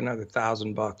goes up another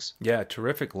 $1,000. Yeah,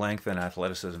 terrific length and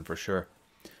athleticism for sure.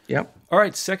 Yep. All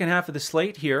right, second half of the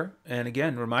slate here. And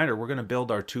again, reminder, we're going to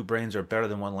build our 2 brains are better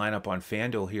than one lineup on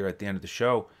FanDuel here at the end of the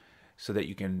show so that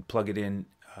you can plug it in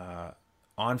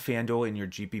on FanDuel in your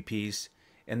GPPs.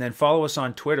 And then follow us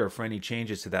on Twitter for any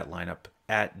changes to that lineup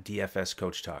at DFS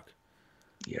Coach Talk.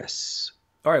 Yes.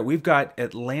 All right, we've got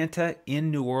Atlanta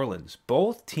in New Orleans.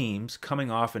 Both teams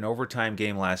coming off an overtime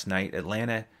game last night.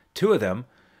 Atlanta, 2 of them,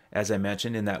 as I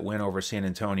mentioned, in that win over San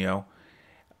Antonio.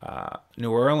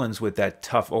 New Orleans with that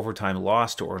tough overtime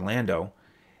loss to Orlando.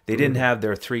 They didn't have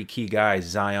their 3 key guys,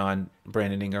 Zion,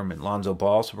 Brandon Ingram, and Lonzo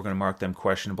Ball, so we're going to mark them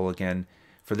questionable again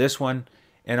for this one.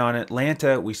 And on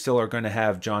Atlanta, we still are going to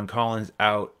have John Collins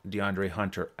out, DeAndre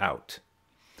Hunter out.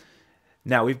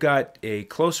 Now, we've got a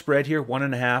close spread here,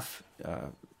 1.5.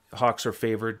 Hawks are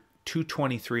favored,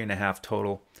 223.5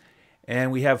 total.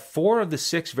 And we have 4 of the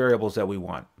 6 variables that we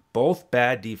want. Both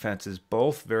bad defenses,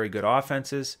 both very good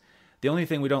offenses. The only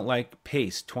thing we don't like,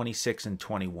 pace, 26 and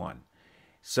 21.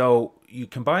 So you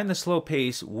combine the slow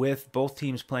pace with both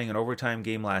teams playing an overtime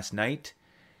game last night.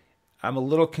 I'm a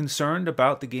little concerned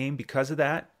about the game because of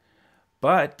that.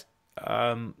 But,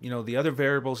 the other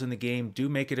variables in the game do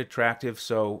make it attractive.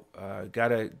 So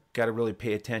gotta really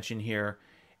pay attention here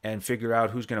and figure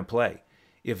out who's going to play.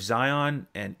 If Zion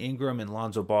and Ingram and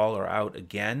Lonzo Ball are out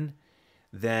again,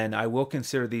 then I will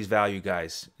consider these value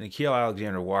guys. Nickeil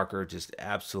Alexander-Walker, just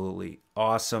absolutely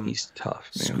awesome. He's tough,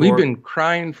 man. We've been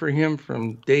crying for him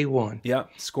from day one.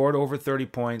 Yep, scored over 30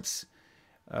 points.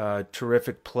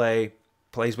 Terrific play.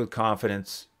 Plays with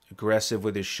confidence. Aggressive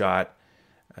with his shot.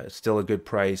 Still a good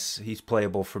price. He's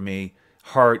playable for me.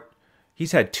 Hart,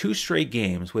 he's had 2 straight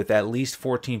games with at least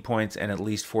 14 points and at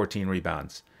least 14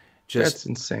 rebounds. That's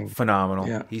insane. Phenomenal.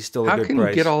 Yeah. He's still a good price. How can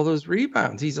he get all those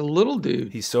rebounds? He's a little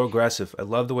dude. He's so aggressive. I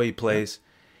love the way he plays. Yeah.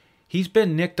 He's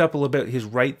been nicked up a little bit, his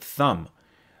right thumb.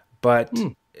 But,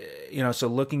 so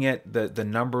looking at the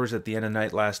numbers at the end of the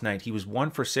night last night, he was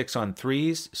 1 for 6 on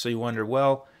threes. So you wonder,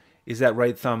 well, is that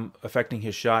right thumb affecting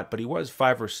his shot? But he was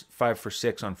 5 for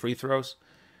 6 on free throws.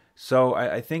 So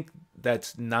I think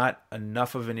that's not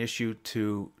enough of an issue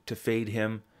to fade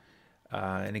him.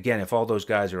 And again, if all those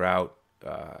guys are out,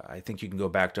 I think you can go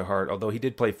back to Hart, although he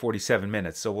did play 47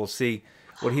 minutes, so we'll see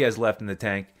what he has left in the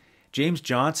tank. James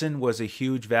Johnson was a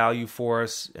huge value for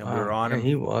us, and we were on him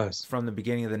he was. From the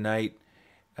beginning of the night.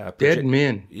 Dead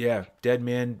men. Yeah, dead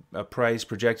men. Price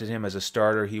projected him as a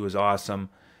starter. He was awesome.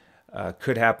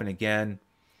 Could happen again.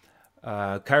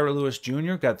 Kyra Lewis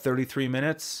Jr. got 33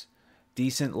 minutes.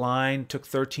 decent line, took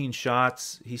 13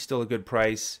 shots. He's still a good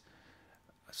price.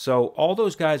 So all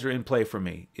those guys are in play for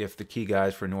me if the key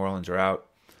guys for New Orleans are out.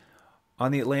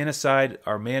 On the Atlanta side,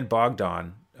 our man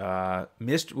Bogdan,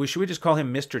 should we just call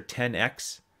him Mr.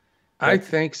 10X? I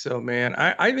think so, man.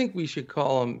 I think we should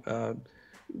call him.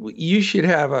 You should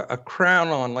have a crown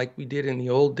on like we did in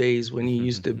the old days when you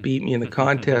used to beat me in the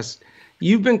contest.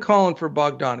 You've been calling for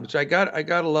Bogdanovich. I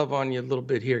got to love on you a little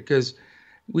bit here because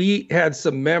we had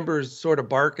some members sort of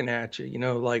barking at you,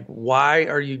 like, why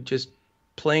are you just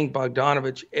playing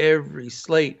Bogdanovich every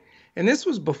slate? And this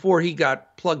was before he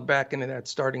got plugged back into that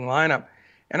starting lineup.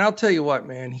 And I'll tell you what,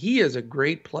 man, he is a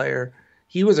great player.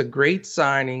 He was a great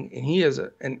signing, and he is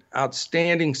an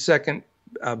outstanding second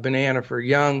banana for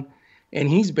Young, and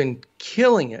he's been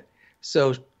killing it.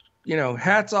 So,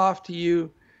 hats off to you.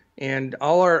 And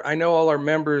I know all our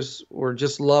members were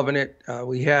just loving it.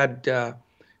 We had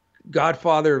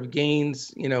Godfather of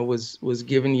Gaines, was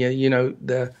giving you,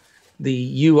 the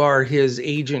you are his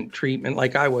agent treatment,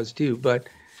 like I was too, but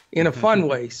in a fun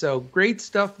way. So great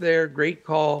stuff there, great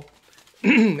call.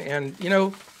 And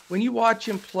when you watch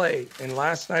him play, and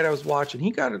last night I was watching, he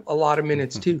got a lot of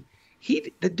minutes too.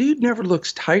 The dude never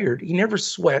looks tired. He never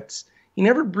sweats. He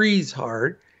never breathes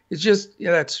hard. It's just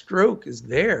that stroke is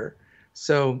there.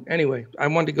 So anyway, I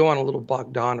wanted to go on a little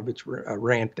Bogdanovich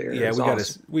rant there. Yeah,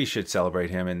 we should celebrate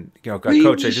him. And Coach,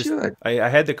 I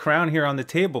had the crown here on the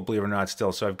table, believe it or not,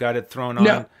 still. So I've got it thrown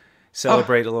on.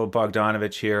 Celebrate a little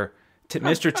Bogdanovich here.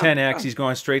 Mr. 10X, he's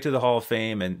going straight to the Hall of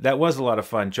Fame, and that was a lot of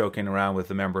fun joking around with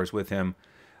the members with him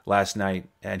last night.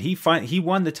 And he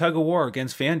won the tug of war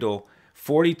against FanDuel,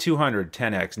 4,200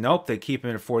 10X. Nope, they keep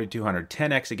him at 4,200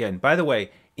 10X again. By the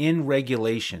way, in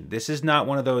regulation, this is not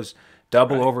one of those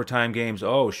double overtime games.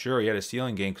 Oh, sure, he had a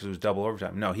stealing game because it was double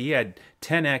overtime. No, he had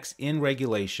 10X in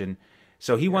regulation.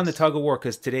 So he won the tug of war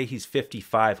because today he's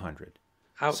 5,500.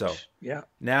 Ouch. So yeah.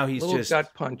 Now he's just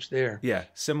gut punch there. Yeah,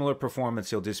 similar performance.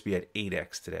 He'll just be at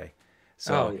 8X today.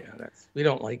 So we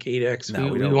don't like 8X.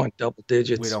 No, we want double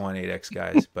digits. We don't want 8X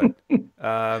guys. But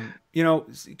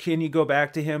can you go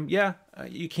back to him? Yeah,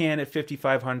 you can at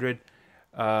 5,500.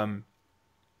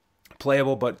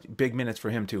 Playable, but big minutes for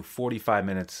him too. 45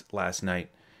 minutes last night.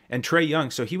 And Trae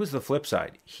Young, so he was the flip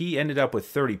side. He ended up with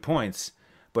 30 points,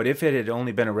 but if it had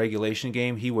only been a regulation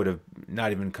game, he would have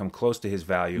not even come close to his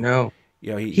value. No.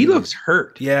 He looks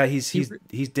hurt. Yeah, he's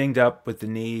dinged up with the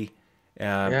knee.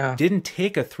 Didn't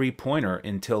take a 3-pointer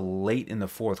until late in the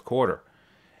fourth quarter.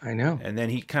 I know. And then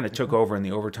he kind of took over in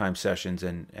the overtime sessions,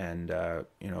 and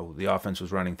the offense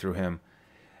was running through him.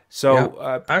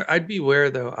 So I'd beware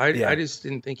though. I just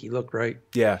didn't think he looked right.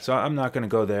 Yeah, so I'm not going to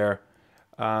go there.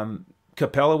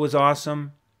 Capella was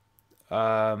awesome.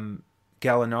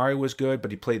 Gallinari was good,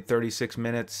 but he played 36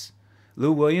 minutes.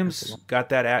 Lou Williams got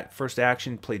that first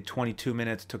action, played 22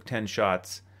 minutes, took 10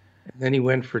 shots. And then he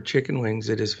went for chicken wings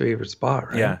at his favorite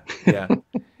spot, right? Yeah.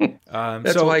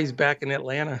 That's why he's back in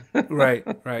Atlanta. Right.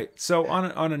 So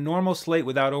on a normal slate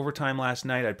without overtime last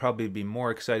night, I'd probably be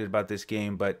more excited about this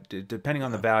game. But depending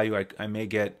on the value, I may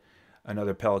get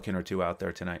another Pelican or two out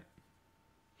there tonight.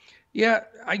 Yeah,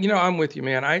 I'm with you,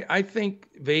 man. I think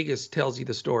Vegas tells you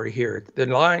the story here. The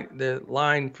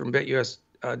line from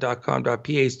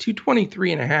BetUS.com.pa is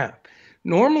 223.5.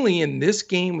 Normally in this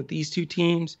game with these two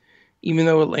teams, even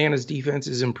though Atlanta's defense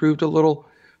has improved a little,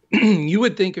 you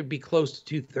would think it'd be close to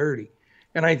 230.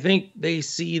 And I think they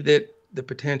see that the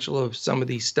potential of some of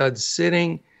these studs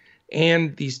sitting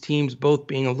and these teams both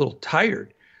being a little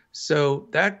tired. So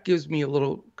that gives me a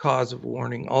little cause of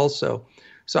warning also.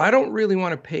 So I don't really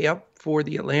want to pay up for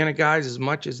the Atlanta guys as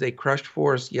much as they crushed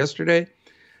for us yesterday.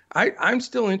 I'm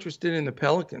still interested in the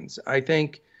Pelicans. I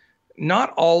think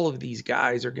not all of these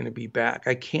guys are going to be back.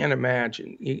 I can't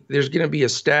imagine. There's going to be a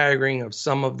staggering of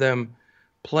some of them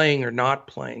playing or not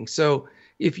playing. So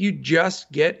if you just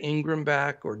get Ingram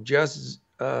back or just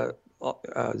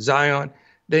Zion,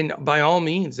 then by all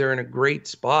means, they're in a great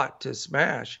spot to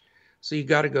smash. So you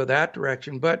got to go that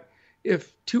direction. But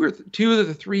if two of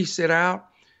the three sit out,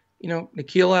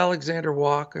 Nickeil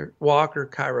Alexander-Walker,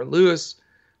 Kyra Lewis,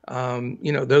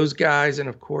 those guys, and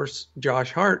of course,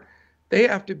 Josh Hart, they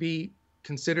have to be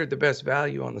considered the best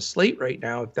value on the slate right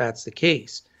now if that's the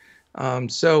case.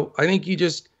 So I think you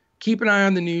just keep an eye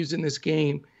on the news in this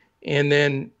game. And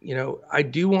then, I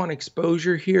do want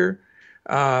exposure here,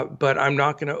 but I'm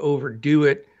not going to overdo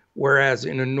it. Whereas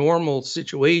in a normal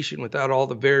situation without all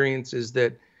the variances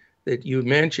that you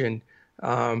mentioned,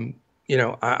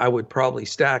 I would probably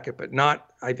stack it, but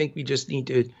not. I think we just need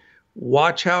to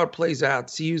watch how it plays out,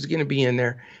 see who's going to be in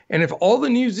there. And if all the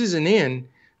news isn't in,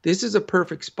 this is a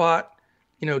perfect spot,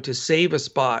 to save a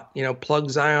spot, plug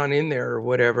Zion in there or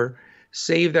whatever.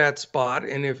 save that spot.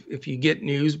 And if you get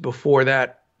news before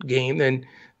that game, then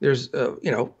there's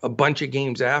a bunch of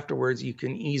games afterwards. You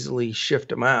can easily shift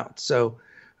them out. So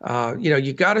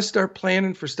you got to start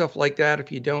planning for stuff like that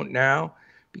if you don't now,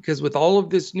 because with all of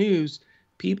this news,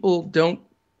 people don't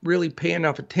really pay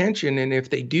enough attention. And if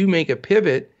they do make a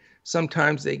pivot,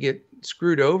 sometimes they get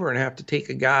screwed over and have to take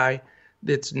a guy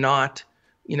that's not,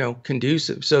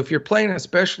 conducive. So if you're playing,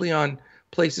 especially on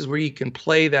places where you can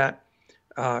play that,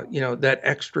 that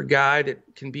extra guy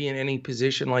that can be in any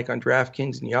position, like on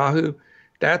DraftKings and Yahoo,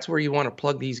 that's where you want to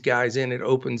plug these guys in. It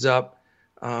opens up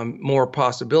more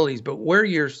possibilities. But where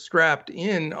you're strapped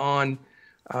in on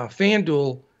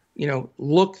FanDuel,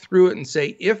 look through it and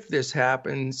say, if this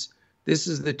happens, this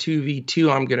is the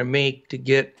 2v2 I'm going to make to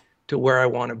get to where I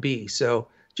want to be. So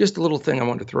just a little thing I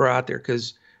wanted to throw out there,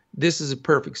 because this is a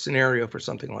perfect scenario for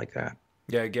something like that.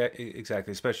 Yeah,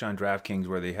 exactly. Especially on DraftKings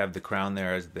where they have the crown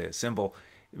there as the symbol.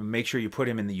 Make sure you put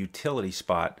him in the utility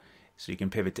spot so you can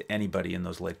pivot to anybody in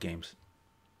those late games.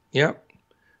 Yep.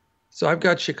 So I've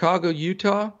got Chicago,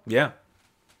 Utah. Yeah.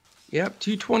 Yep,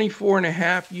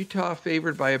 224.5. Utah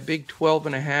favored by a big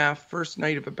 12.5. First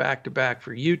night of a back-to-back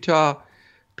for Utah.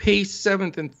 Pace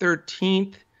 7th and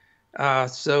 13th.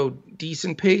 So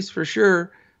decent pace for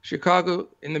sure. Chicago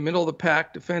in the middle of the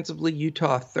pack defensively,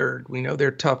 Utah third. We know they're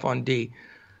tough on D.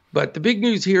 But the big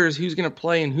news here is who's going to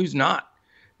play and who's not.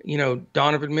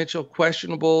 Donovan Mitchell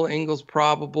questionable, Ingles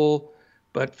probable.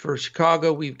 But for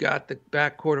Chicago, we've got the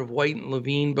backcourt of White and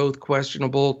Levine, both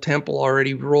questionable. Temple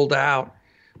already ruled out.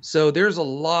 So there's a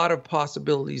lot of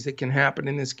possibilities that can happen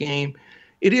in this game.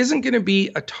 It isn't going to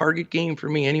be a target game for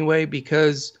me anyway,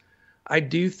 because I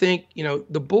do think,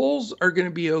 the Bulls are going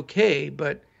to be okay,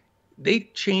 but they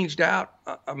changed out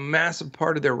a massive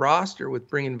part of their roster with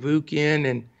bringing Vuk in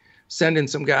and sending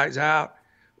some guys out.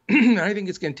 I think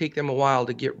it's going to take them a while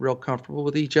to get real comfortable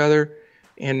with each other.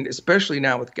 And especially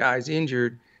now with guys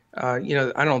injured, I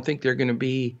don't think they're going to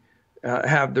be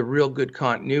have the real good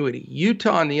continuity.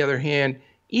 Utah, on the other hand,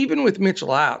 even with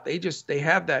Mitchell out, they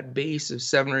have that base of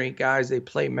 7 or 8 guys. They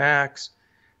play max.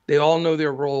 They all know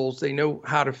their roles. They know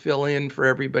how to fill in for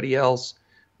everybody else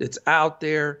that's out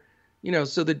there.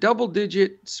 So the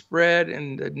double-digit spread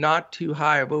and the not too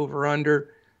high of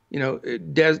over/under,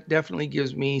 it definitely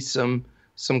gives me some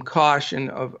caution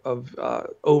of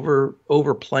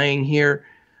overplaying here.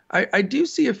 I do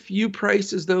see a few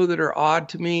prices though that are odd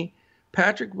to me.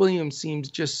 Patrick Williams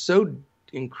seems just so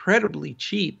incredibly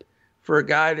cheap for a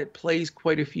guy that plays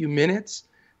quite a few minutes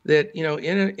that,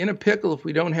 in a pickle, if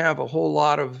we don't have a whole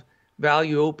lot of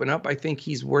value open up, I think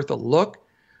he's worth a look.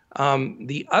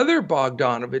 The other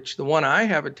Bogdanovich, the one I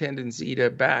have a tendency to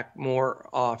back more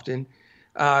often,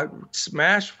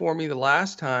 smashed for me the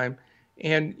last time.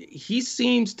 And he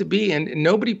seems to be, and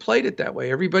nobody played it that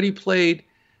way. Everybody played,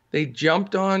 they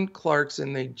jumped on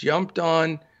Clarkson, they jumped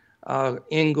on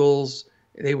Ingles.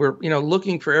 They were,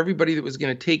 looking for everybody that was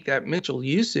going to take that Mitchell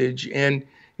usage. And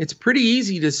it's pretty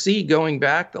easy to see going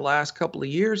back the last couple of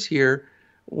years here,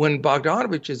 when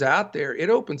Bogdanovich is out there, it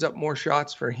opens up more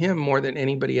shots for him more than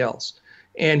anybody else.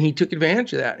 And he took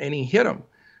advantage of that and he hit them.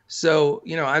 So,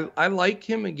 I like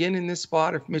him again in this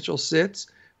spot if Mitchell sits.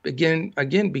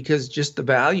 Again, because just the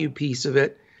value piece of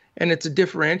it, and it's a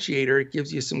differentiator. It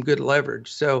gives you some good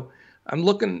leverage. So I'm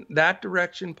looking that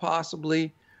direction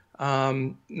possibly.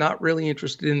 Not really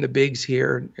interested in the bigs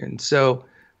here. And so,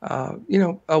 a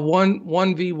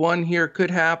 1v1 here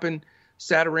could happen.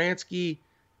 Satoransky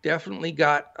definitely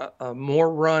got a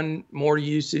more run, more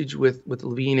usage with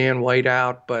Levine and White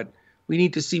out, but we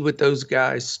need to see what those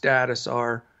guys' status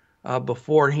are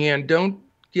beforehand. Don't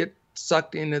get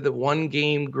sucked into the one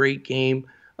great game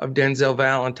of Denzel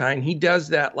Valentine. He does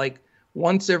that like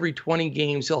once every 20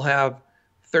 games. He'll have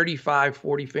 35,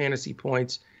 40 fantasy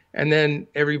points, and then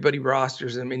everybody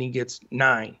rosters him and he gets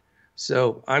 9.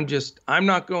 So I'm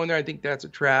not going there. I think that's a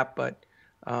trap, but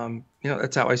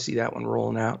that's how I see that one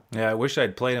rolling out. Yeah, I wish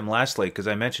I'd played him last slate because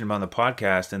I mentioned him on the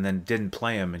podcast and then didn't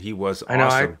play him, and he was awesome.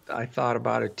 I know. I thought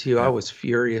about it too. Yeah. I was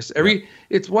furious.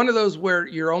 It's one of those where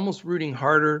you're almost rooting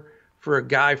harder for a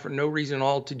guy for no reason at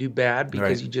all to do bad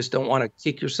because you just don't want to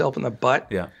kick yourself in the butt.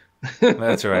 Yeah,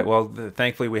 that's all right. Well,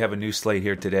 thankfully we have a new slate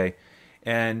here today,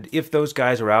 and if those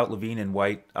guys are out, Levine and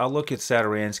White, I'll look at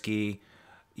Satoransky,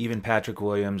 even Patrick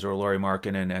Williams or Lauri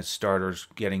Markkanen as starters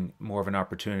getting more of an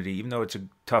opportunity, even though it's a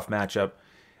tough matchup.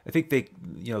 I think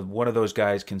one of those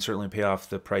guys can certainly pay off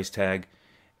the price tag.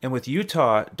 And with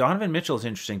Utah, Donovan Mitchell is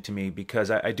interesting to me because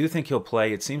I do think he'll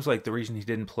play. It seems like the reason he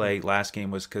didn't play last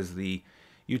game was because the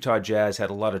Utah Jazz had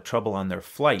a lot of trouble on their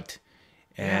flight.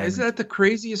 And is that the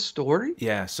craziest story?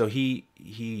 yeah, so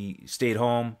he stayed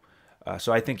home.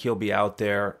 So I think he'll be out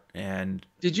there. And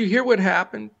Did you hear what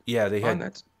happened yeah, they on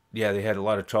had that? they had a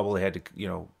lot of trouble. They had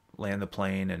to land the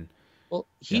plane and Well,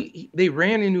 yeah, they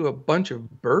ran into a bunch of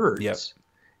yep, birds,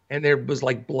 and there was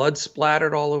like blood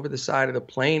splattered all over the side of the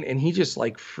plane, and he just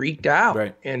like freaked out,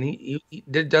 right, and he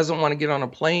doesn't want to get on a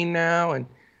plane now, and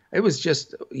it was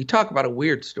just, you talk about a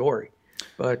weird story,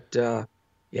 but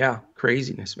yeah,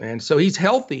 craziness, man. So he's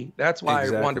healthy. That's why I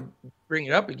exactly. wanted to bring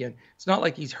it up again. It's not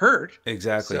like he's hurt.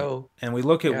 Exactly. So And we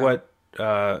look at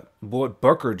yeah, what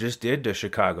Booker just did to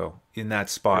Chicago in that you're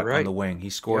spot on the right. wing. He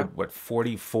Yeah, scored what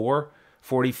 44,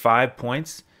 45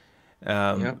 points.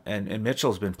 yeah. And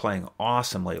Mitchell's been playing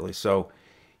awesome lately. So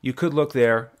you could look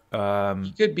there.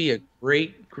 He could be a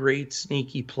great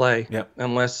sneaky play, Yep.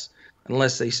 unless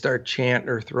they start chanting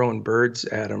or throwing birds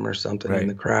at him or something in Right.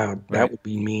 the crowd. That Right. would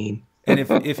be mean. And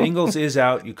if Ingles is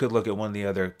out, you could look at one of the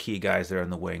other key guys there on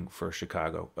the wing for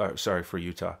Chicago. Sorry, for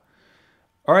Utah.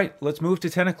 All right, let's move to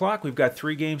 10 o'clock. We've got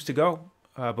 3 games to go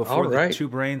All before the right. two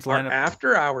brains Our line up.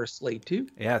 after hour slate too.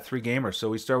 Yeah, 3 gamers. So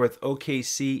we start with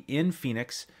OKC in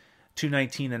Phoenix,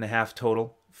 219.5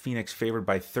 total. Phoenix favored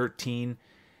by 13.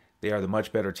 They are the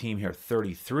much better team here,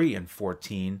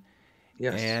 33-14.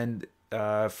 Yes. And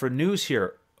for news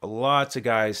here, lots of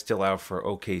guys still out for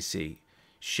OKC.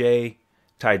 Shea,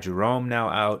 Ty Jerome now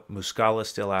out. Muscala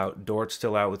still out. Dort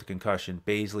still out with a concussion.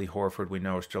 Baisley, Horford, we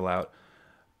know are still out.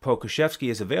 Pokusevski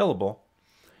is available.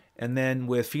 And then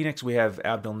with Phoenix, we have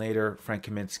Abdel Nader, Frank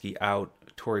Kaminsky out.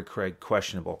 Torrey Craig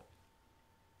questionable.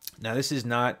 Now, this is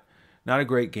not a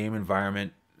great game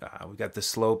environment. We got the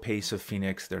slow pace of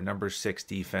Phoenix, their number 6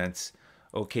 defense.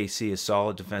 OKC is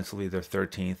solid defensively, they're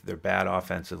 13th. They're bad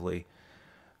offensively.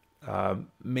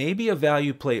 Maybe a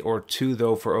value play or two,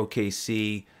 though, for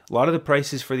OKC. A lot of the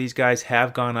prices for these guys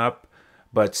have gone up,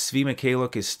 but Svi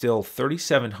Mikhailuk is still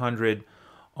 3,700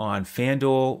 on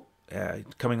FanDuel,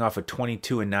 coming off a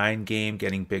 22-9 game,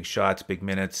 getting big shots, big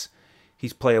minutes.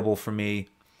 He's playable for me.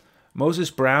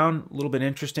 Moses Brown, a little bit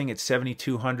interesting at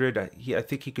 7,200. I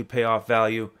think he could pay off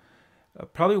value.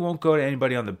 Probably won't go to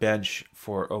anybody on the bench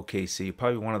for OKC.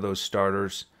 Probably one of those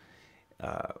starters.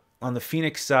 On the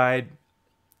Phoenix side,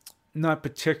 not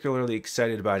particularly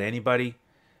excited about anybody.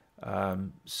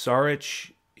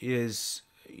 Saric is,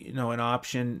 an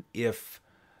option if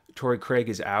Torrey Craig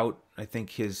is out. I think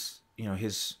his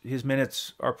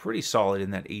minutes are pretty solid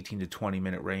in that 18 to 20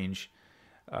 minute range.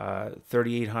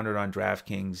 3,800 on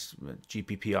DraftKings,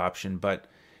 GPP option, but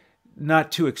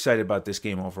not too excited about this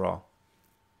game overall.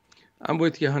 I'm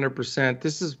with you 100%.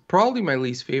 This is probably my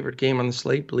least favorite game on the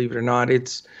slate, believe it or not. I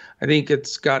think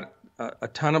it's got a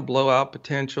ton of blowout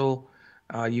potential.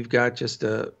 You've got just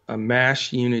a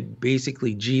mash unit,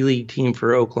 basically G League team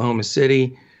for Oklahoma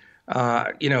City.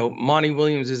 Monty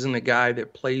Williams isn't a guy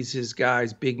that plays his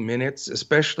guys big minutes,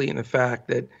 especially in the fact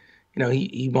that,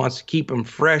 he wants to keep them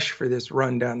fresh for this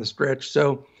run down the stretch.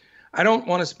 So I don't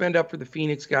want to spend up for the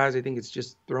Phoenix guys. I think it's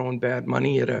just throwing bad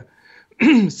money at a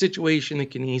situation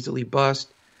that can easily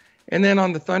bust. And then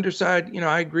on the Thunder side,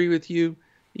 I agree with you.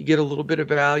 You get a little bit of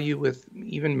value with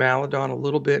even Maladon a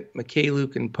little bit,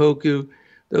 Mikhailuk and Poku.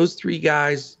 Those 3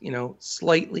 guys,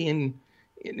 slightly in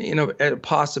a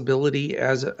possibility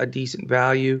as a decent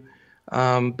value.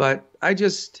 But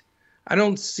I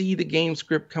don't see the game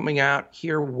script coming out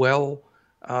here well.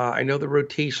 I know the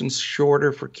rotation's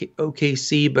shorter for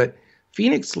OKC, but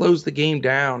Phoenix slows the game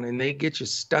down and they get you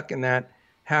stuck in that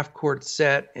half-court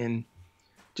set, and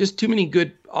just too many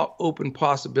good open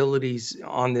possibilities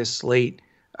on this slate.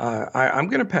 I'm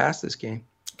going to pass this game.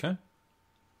 Okay.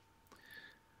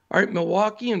 All right,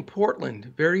 Milwaukee and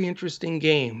Portland, very interesting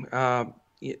game.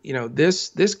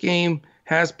 This game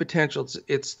has potential.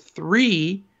 It's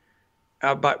 3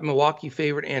 by Milwaukee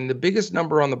favorite, and the biggest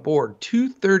number on the board,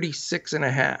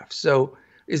 236.5. So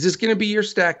is this going to be your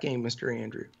stack game, Mr.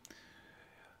 Andrew?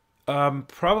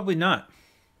 Probably not.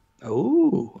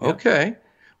 Oh, okay.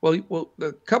 Well,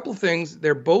 a couple of things.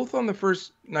 They're both on the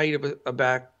first night of a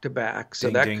back-to-back, so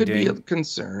Ding, that ding, could be a ding.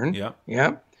 concern. Yeah.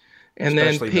 Yeah. And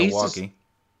Especially then Pace Milwaukee.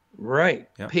 right.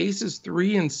 Yeah. Pace is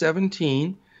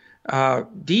 3-17.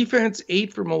 Defense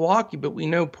 8 for Milwaukee, but we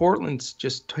know Portland's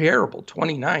just terrible,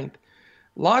 29th.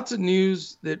 Lots of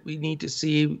news that we need to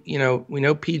see. We know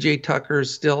PJ Tucker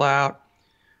is still out.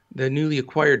 The newly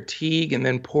acquired Teague and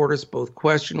then Portis both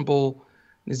questionable.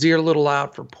 Nazir Little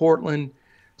out for Portland.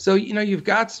 So, you've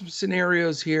got some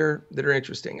scenarios here that are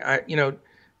interesting.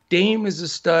 Dame is a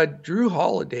stud. Drew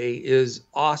Holiday is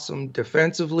awesome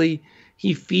defensively.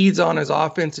 He feeds on his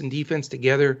offense and defense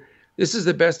together. This is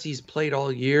the best he's played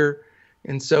all year.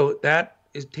 And so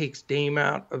takes Dame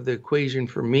out of the equation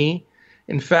for me.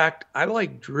 In fact, I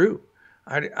like Drew.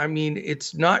 I mean,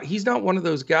 he's not one of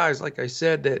those guys, like I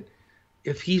said, that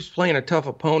if he's playing a tough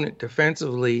opponent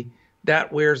defensively,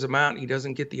 that wears him out and he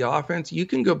doesn't get the offense. You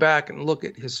can go back and look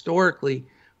at historically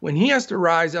when he has to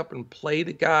rise up and play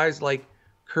the guys like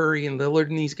Curry and Lillard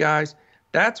and these guys,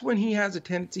 that's when he has a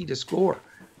tendency to score.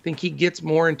 I think he gets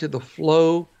more into the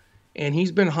flow, and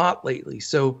he's been hot lately.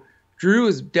 So Drew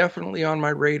is definitely on my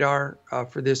radar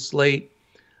for this slate.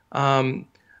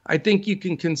 I think you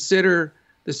can consider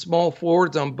the small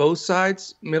forwards on both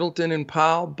sides, Middleton and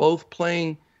Powell, both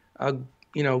playing,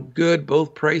 good,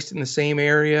 both priced in the same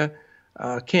area.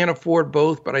 Can't afford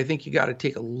both, but I think you got to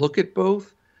take a look at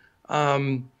both.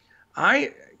 Giannis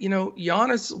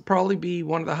will probably be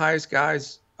one of the highest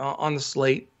guys on the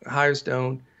slate, highest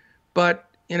owned. But,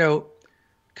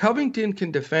 Covington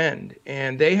can defend,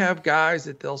 and they have guys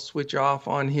that they'll switch off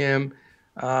on him.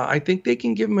 I think they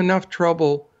can give him enough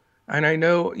trouble. And I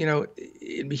know,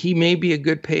 he may be a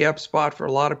good pay-up spot for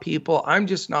a lot of people. I'm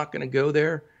just not going to go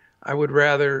there. I would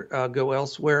rather go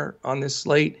elsewhere on this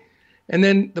slate. And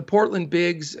then the Portland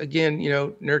Bigs, again,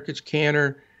 Nurkic,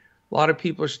 Canner. A lot of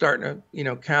people are starting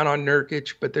to, count on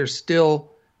Nurkic, but there's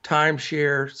still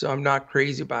timeshare, so I'm not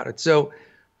crazy about it. So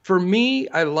for me,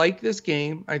 I like this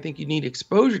game. I think you need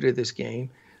exposure to this game,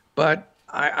 but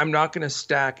I'm not going to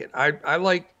stack it. I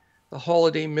like the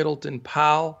Holiday Middleton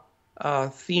Powell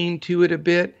theme to it a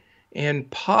bit, and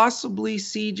possibly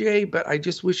CJ, but I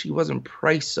just wish he wasn't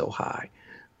priced so high.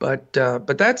 But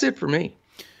that's it for me.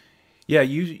 Yeah,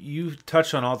 you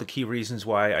touched on all the key reasons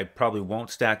why I probably won't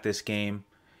stack this game.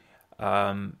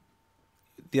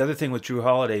 The other thing with Drew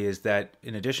Holiday is that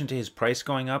in addition to his price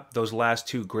going up, those last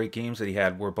two great games that he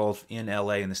had were both in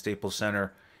LA in the Staples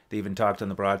Center. They even talked on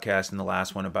the broadcast in the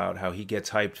last one about how he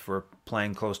gets hyped for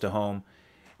playing close to home.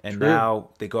 And True. Now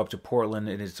they go up to Portland,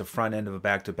 and it's the front end of a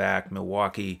back-to-back.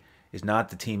 Milwaukee is not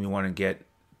the team you want to get,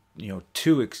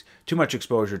 too much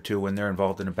exposure to when they're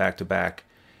involved in a back-to-back.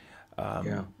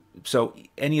 So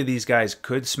any of these guys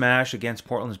could smash against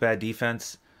Portland's bad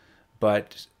defense,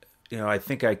 but I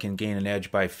think I can gain an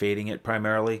edge by fading it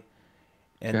primarily.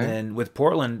 And then with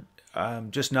Portland,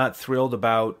 I'm just not thrilled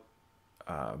about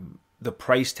the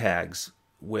price tags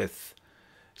with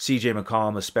CJ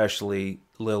McCollum, especially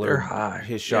Lillard. They're high.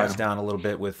 His shots down a little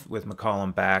bit with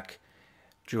McCollum back.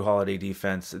 Drew Holiday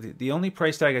defense. The only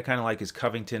price tag I kind of like is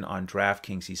Covington on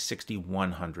DraftKings. He's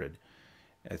 6,100.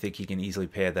 I think he can easily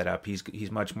pay that up.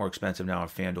 He's much more expensive now on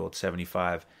FanDuel at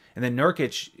 75. And then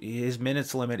Nurkic, his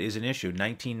minutes limit is an issue,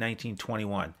 19, 19,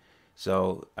 21.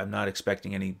 So I'm not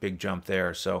expecting any big jump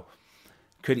there. So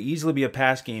could easily be a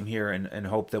pass game here and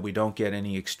hope that we don't get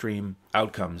any extreme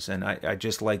outcomes. And I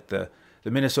just like the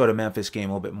Minnesota-Memphis game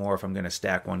a little bit more if I'm going to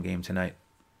stack one game tonight.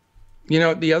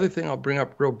 The other thing I'll bring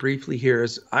up real briefly here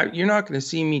is you're not going to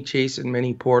see me chasing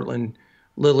many Portland,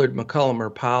 Lillard, McCollum,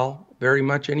 or Powell very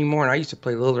much anymore. And I used to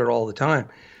play Lillard all the time.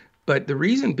 But the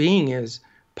reason being is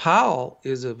Powell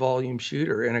is a volume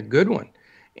shooter and a good one.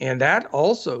 And that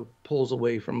also pulls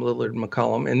away from Lillard and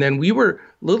McCollum. And then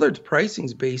Lillard's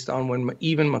pricing's based on when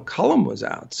even McCollum was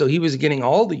out. So he was getting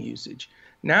all the usage.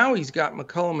 Now he's got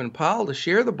McCollum and Powell to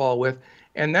share the ball with.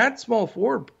 And that small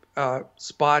forward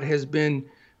spot has been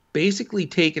basically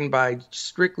taken by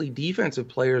strictly defensive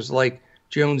players like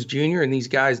Jones Jr. and these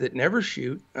guys that never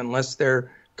shoot unless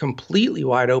they're completely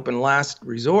wide open last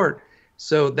resort.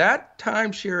 So that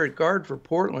timeshare at guard for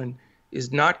Portland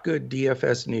is not good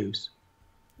DFS news.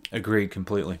 Agreed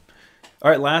completely. All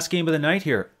right, last game of the night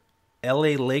here.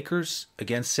 LA Lakers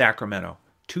against Sacramento.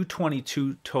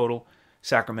 222 total.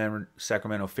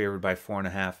 Sacramento favored by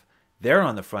 4.5. They're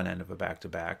on the front end of a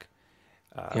back-to-back.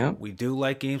 We do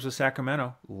like games with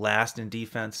Sacramento. Last in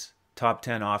defense, top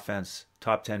 10 offense,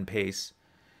 top 10 pace.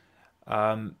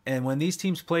 And when these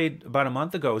teams played about a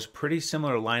month ago, it was pretty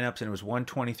similar lineups, and it was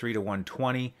 123 to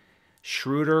 120.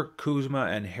 Schroeder, Kuzma,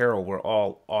 and Harrell were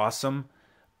all awesome,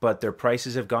 but their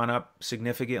prices have gone up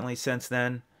significantly since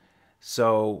then.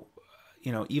 So,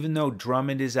 even though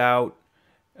Drummond is out,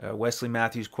 Wesley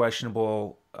Matthews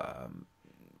questionable,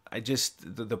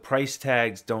 the price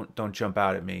tags don't jump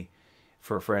out at me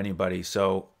for anybody.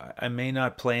 So I may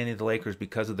not play any of the Lakers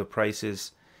because of the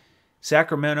prices.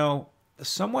 Sacramento,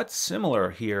 somewhat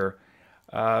similar here.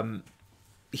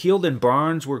 Hield and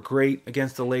Barnes were great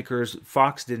against the Lakers.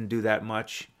 Fox didn't do that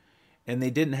much, and they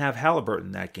didn't have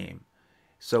Halliburton that game.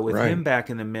 So with him back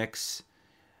in the mix,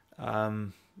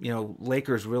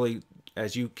 Lakers really,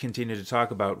 as you continue to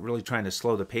talk about, really trying to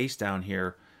slow the pace down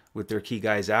here with their key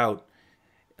guys out.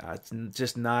 It's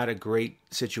just not a great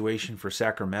situation for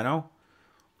Sacramento.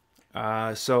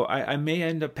 So I may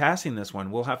end up passing this one.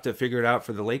 We'll have to figure it out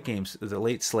for the late games, the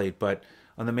late slate. But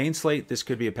on the main slate, this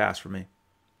could be a pass for me.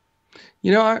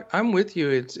 I'm with you.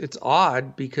 It's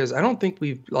odd because I don't think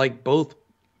we've like both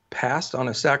passed on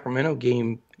a Sacramento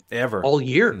game Ever. all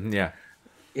year. Yeah.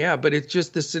 Yeah, but it's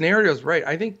just the scenario's right.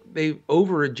 I think they've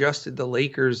over adjusted the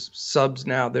Lakers subs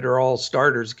now that are all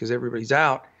starters because everybody's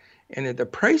out, and the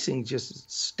pricing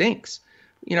just stinks.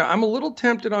 I'm a little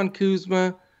tempted on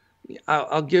Kuzma.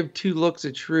 I'll give two looks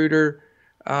at Schroeder.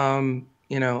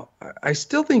 I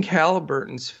still think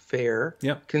Halliburton's fair,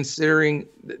 Yep. considering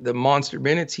the monster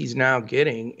minutes he's now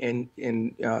getting, and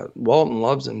Walton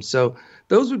loves him. So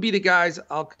those would be the guys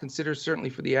I'll consider certainly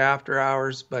for the after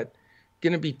hours, but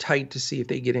going to be tight to see if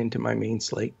they get into my main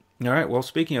slate. All right. Well,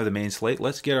 speaking of the main slate,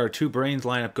 let's get our two brains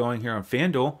lineup going here on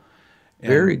FanDuel.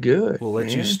 Very good. We'll let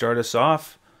man. you start us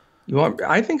off.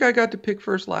 I think I got to pick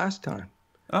first last time.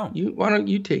 Oh. Why don't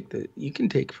you you can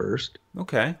take first.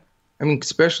 Okay. I mean,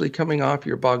 especially coming off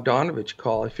your Bogdanovich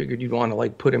call, I figured you'd want to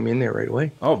put him in there right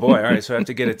away. Oh boy! All right, so I have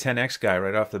to get a 10x guy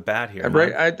right off the bat here.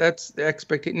 Right, that's the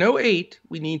expectation. No 8,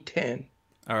 we need 10.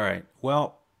 All right.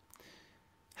 Well,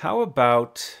 how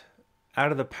about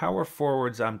out of the power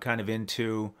forwards? I'm kind of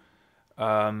into.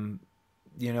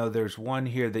 There's one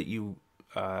here that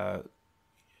I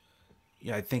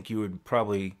think you would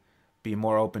probably be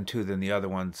more open to than the other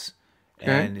ones,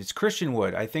 and it's Christian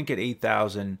Wood. I think at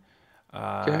 8,000.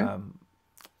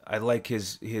 I like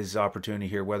his opportunity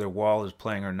here, whether Wall is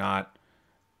playing or not,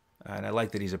 and I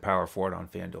like that he's a power forward on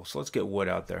FanDuel. So let's get Wood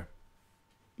out there.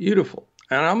 Beautiful,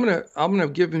 and I'm gonna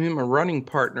give him a running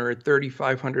partner at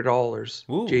 $3,500.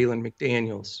 Jalen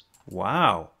McDaniels.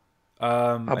 Wow.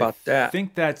 How about that? I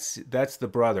think that's the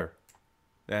brother.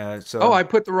 I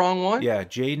put the wrong one. Yeah,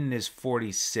 Jaden is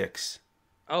 46.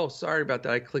 Oh, sorry about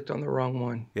that. I clicked on the wrong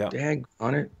one. Yeah, dag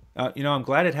on it. I'm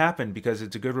glad it happened because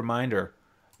it's a good reminder.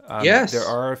 Yes. There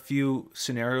are a few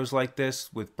scenarios like this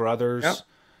with brothers. Yep.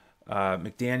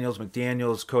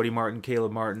 McDaniels, Cody Martin,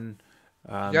 Caleb Martin.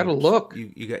 You got to look.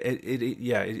 You got it.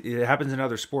 Yeah, it happens in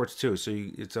other sports too. So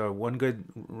it's a one good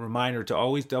reminder to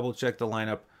always double check the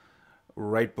lineup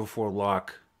right before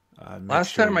lock.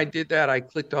 Last time I did that, I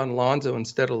clicked on Lonzo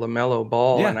instead of LaMelo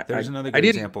Ball. Yeah, and there's another good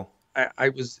example.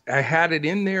 I had it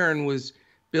in there and was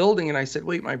building, and I said,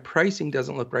 wait, my pricing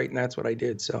doesn't look right, and that's what I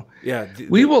did. So yeah,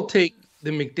 we will take the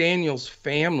McDaniels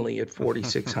family at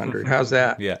 4,600. How's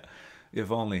that? Yeah,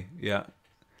 if only. Yeah.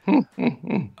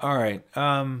 All right.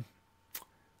 I'm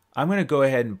going to go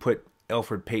ahead and put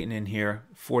Elfrid Payton in here,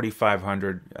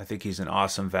 4,500. I think he's an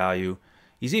awesome value.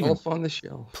 He's even on the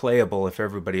shelf. Playable if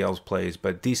everybody else plays,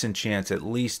 but decent chance at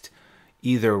least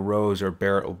either Rose or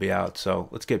Barrett will be out. So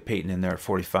let's get Payton in there at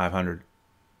 4,500.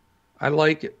 I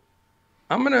like it.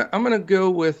 I'm gonna go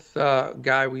with a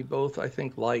guy we both I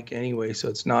think like anyway, so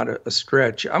it's not a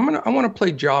stretch. I want to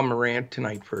play Ja Morant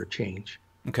tonight for a change.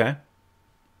 Okay.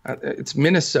 It's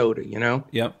Minnesota,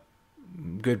 Yep.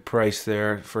 Good price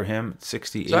there for him,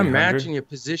 6,800. So I'm matching you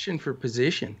position for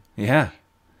position. Yeah.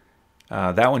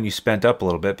 That one you spent up a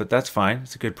little bit, but that's fine.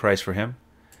 It's a good price for him.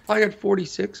 I got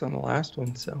 46 on the last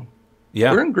one, so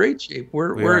yeah, we're in great shape.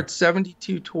 We're at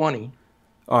 72.20.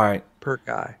 All right, per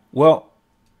guy. Well,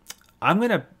 I'm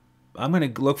gonna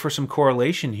look for some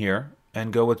correlation here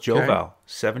and go with Joval,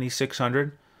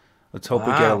 7,600. Let's hope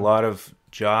we get a lot of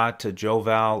Ja to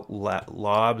Joval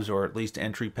lobs or at least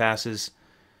entry passes.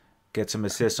 Get some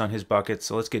assists on his buckets.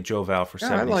 So let's get Joval for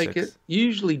 76. I like it.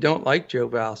 Usually don't like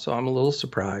Joval, so I'm a little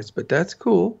surprised, but that's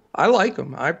cool. I like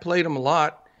him. I played him a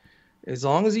lot. As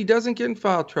long as he doesn't get in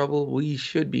foul trouble, we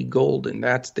should be golden.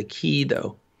 That's the key,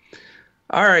 though.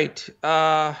 All right.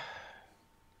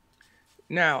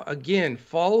 Now, again,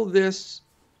 follow this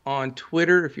on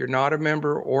Twitter if you're not a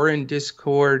member, or in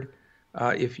Discord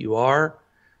if you are.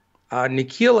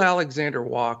 Nickeil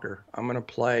Alexander-Walker, I'm going to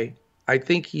play. I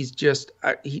think he's just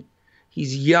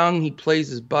he's young. He plays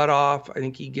his butt off. I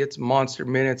think he gets monster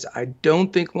minutes. I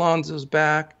don't think Lonzo's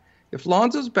back. If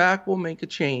Lonzo's back, we'll make a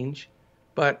change.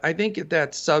 But I think at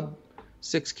that sub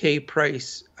 6K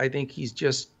price, I think he's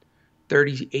just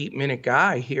 38-minute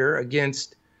guy here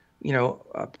against,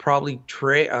 probably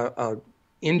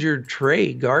injured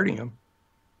Trey guarding him.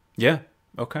 Yeah.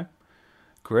 Okay.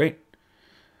 Great.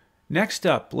 Next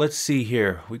up, let's see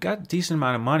here. We got a decent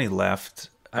amount of money left.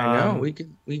 I know.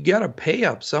 We got to pay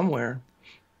up somewhere.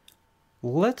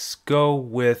 Let's go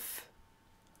with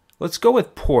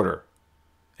Porter.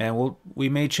 And we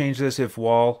may change this if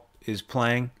Wall is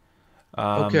playing.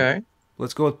 Okay.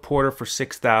 Let's go with Porter for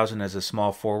 6,000 as a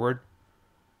small forward.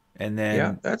 And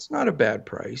then that's not a bad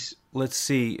price. Let's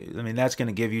see. I mean, that's going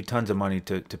to give you tons of money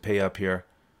to pay up here.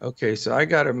 Okay, so I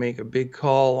got to make a big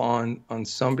call on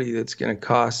somebody that's going to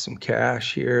cost some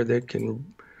cash here that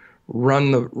can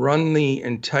run the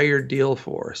entire deal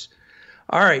for us.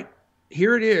 All right,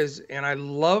 here it is.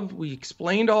 And we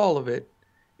explained all of it.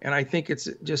 And I think it's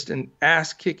just an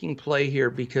ass-kicking play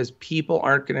here because people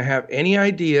aren't going to have any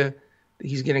idea that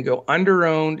he's going to go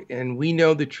under-owned, and we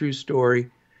know the true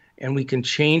story, and we can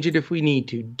change it if we need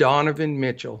to. Donovan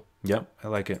Mitchell. Yep, I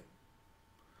like it.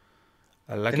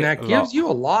 And that gives you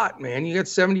a lot, man. You got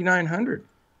 7,900.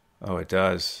 Oh, it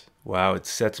does. Wow, it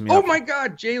sets me up. up. Oh, my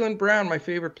God, Jaylen Brown, my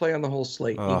favorite play on the whole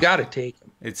slate. You got to take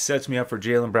him. It sets me up for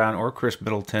Jaylen Brown or Chris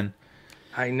Middleton.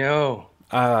 I know.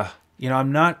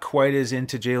 I'm not quite as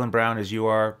into Jaylen Brown as you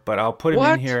are, but I'll put him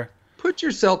in here. Put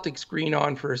your Celtics screen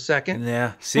on for a second.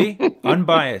 Yeah, see?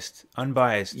 Unbiased.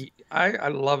 I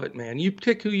love it, man. You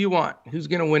pick who you want. Who's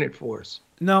going to win it for us?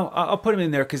 No, I'll put him in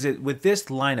there because with this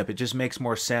lineup, it just makes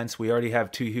more sense. We already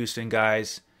have 2 Houston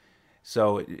guys,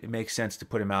 so it makes sense to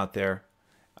put him out there.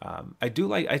 I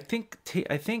think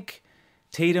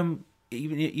Tatum,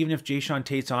 even if Jayshawn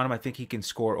Tate's on him, I think he can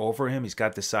score over him. He's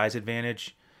got the size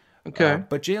advantage. Okay.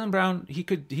 But Jaylen Brown, he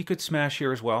could smash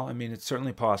here as well. I mean, it's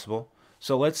certainly possible.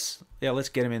 So let's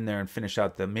get him in there and finish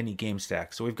out the mini game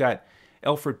stack. So we've got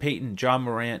Elfrid Payton, John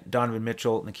Morant, Donovan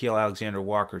Mitchell, Nickeil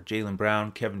Alexander-Walker, Jaylen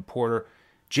Brown, Kevin Porter,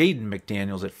 Jaden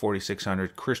McDaniels at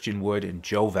 4,600, Christian Wood, and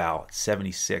Joe Val at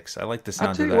 76. I like the sound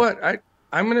of that. I'll tell you what,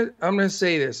 I'm gonna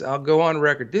say this. I'll go on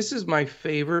record. This is my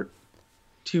favorite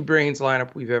Two Brains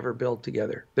lineup we've ever built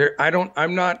together.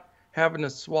 I'm not having to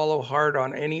swallow hard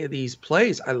on any of these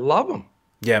plays. I love them.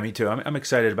 Yeah, me too. I'm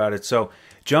excited about it. So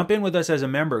jump in with us as a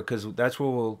member because that's where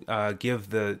we'll give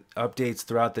the updates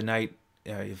throughout the night.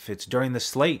 If it's during the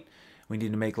slate, we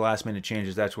need to make last-minute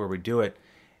changes. That's where we do it.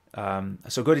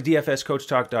 So go to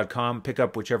dfscoachtalk.com, pick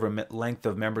up whichever length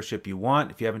of membership you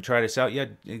want. If you haven't tried us out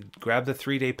yet, grab the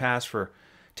 3-day pass for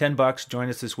 $10. Join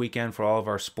us this weekend for all of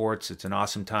our sports. It's an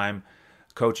awesome time.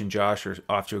 Coach and Josh are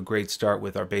off to a great start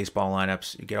with our baseball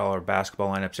lineups. You get all our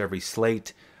basketball lineups every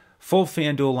slate. Full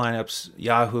FanDuel lineups,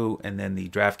 YAHOO, and then the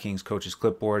Draftkings Coaches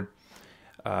Clipboard.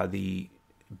 The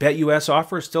BetUS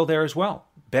offer is still there as well.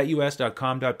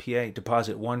 BetUS.com.pa,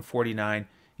 deposit $149.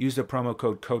 Use the promo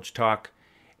code CoachTalk,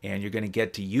 and you're going to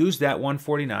get to use that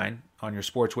 $149 on your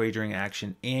sports wagering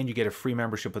action, and you get a free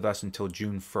membership with us until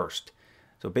June 1st.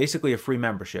 So basically a free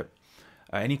membership.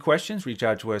 Any questions, reach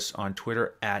out to us on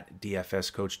Twitter at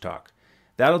DFS Coach Talk.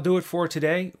 That'll do it for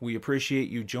today. We appreciate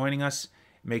you joining us.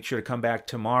 Make sure to come back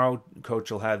tomorrow. Coach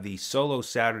will have the solo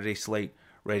Saturday slate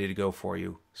ready to go for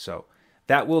you. So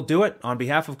that will do it. On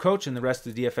behalf of Coach and the rest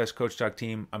of the DFS Coach Talk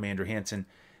team, I'm Andrew Hansen.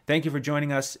 Thank you for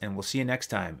joining us, and we'll see you next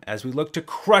time as we look to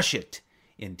crush it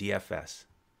in DFS.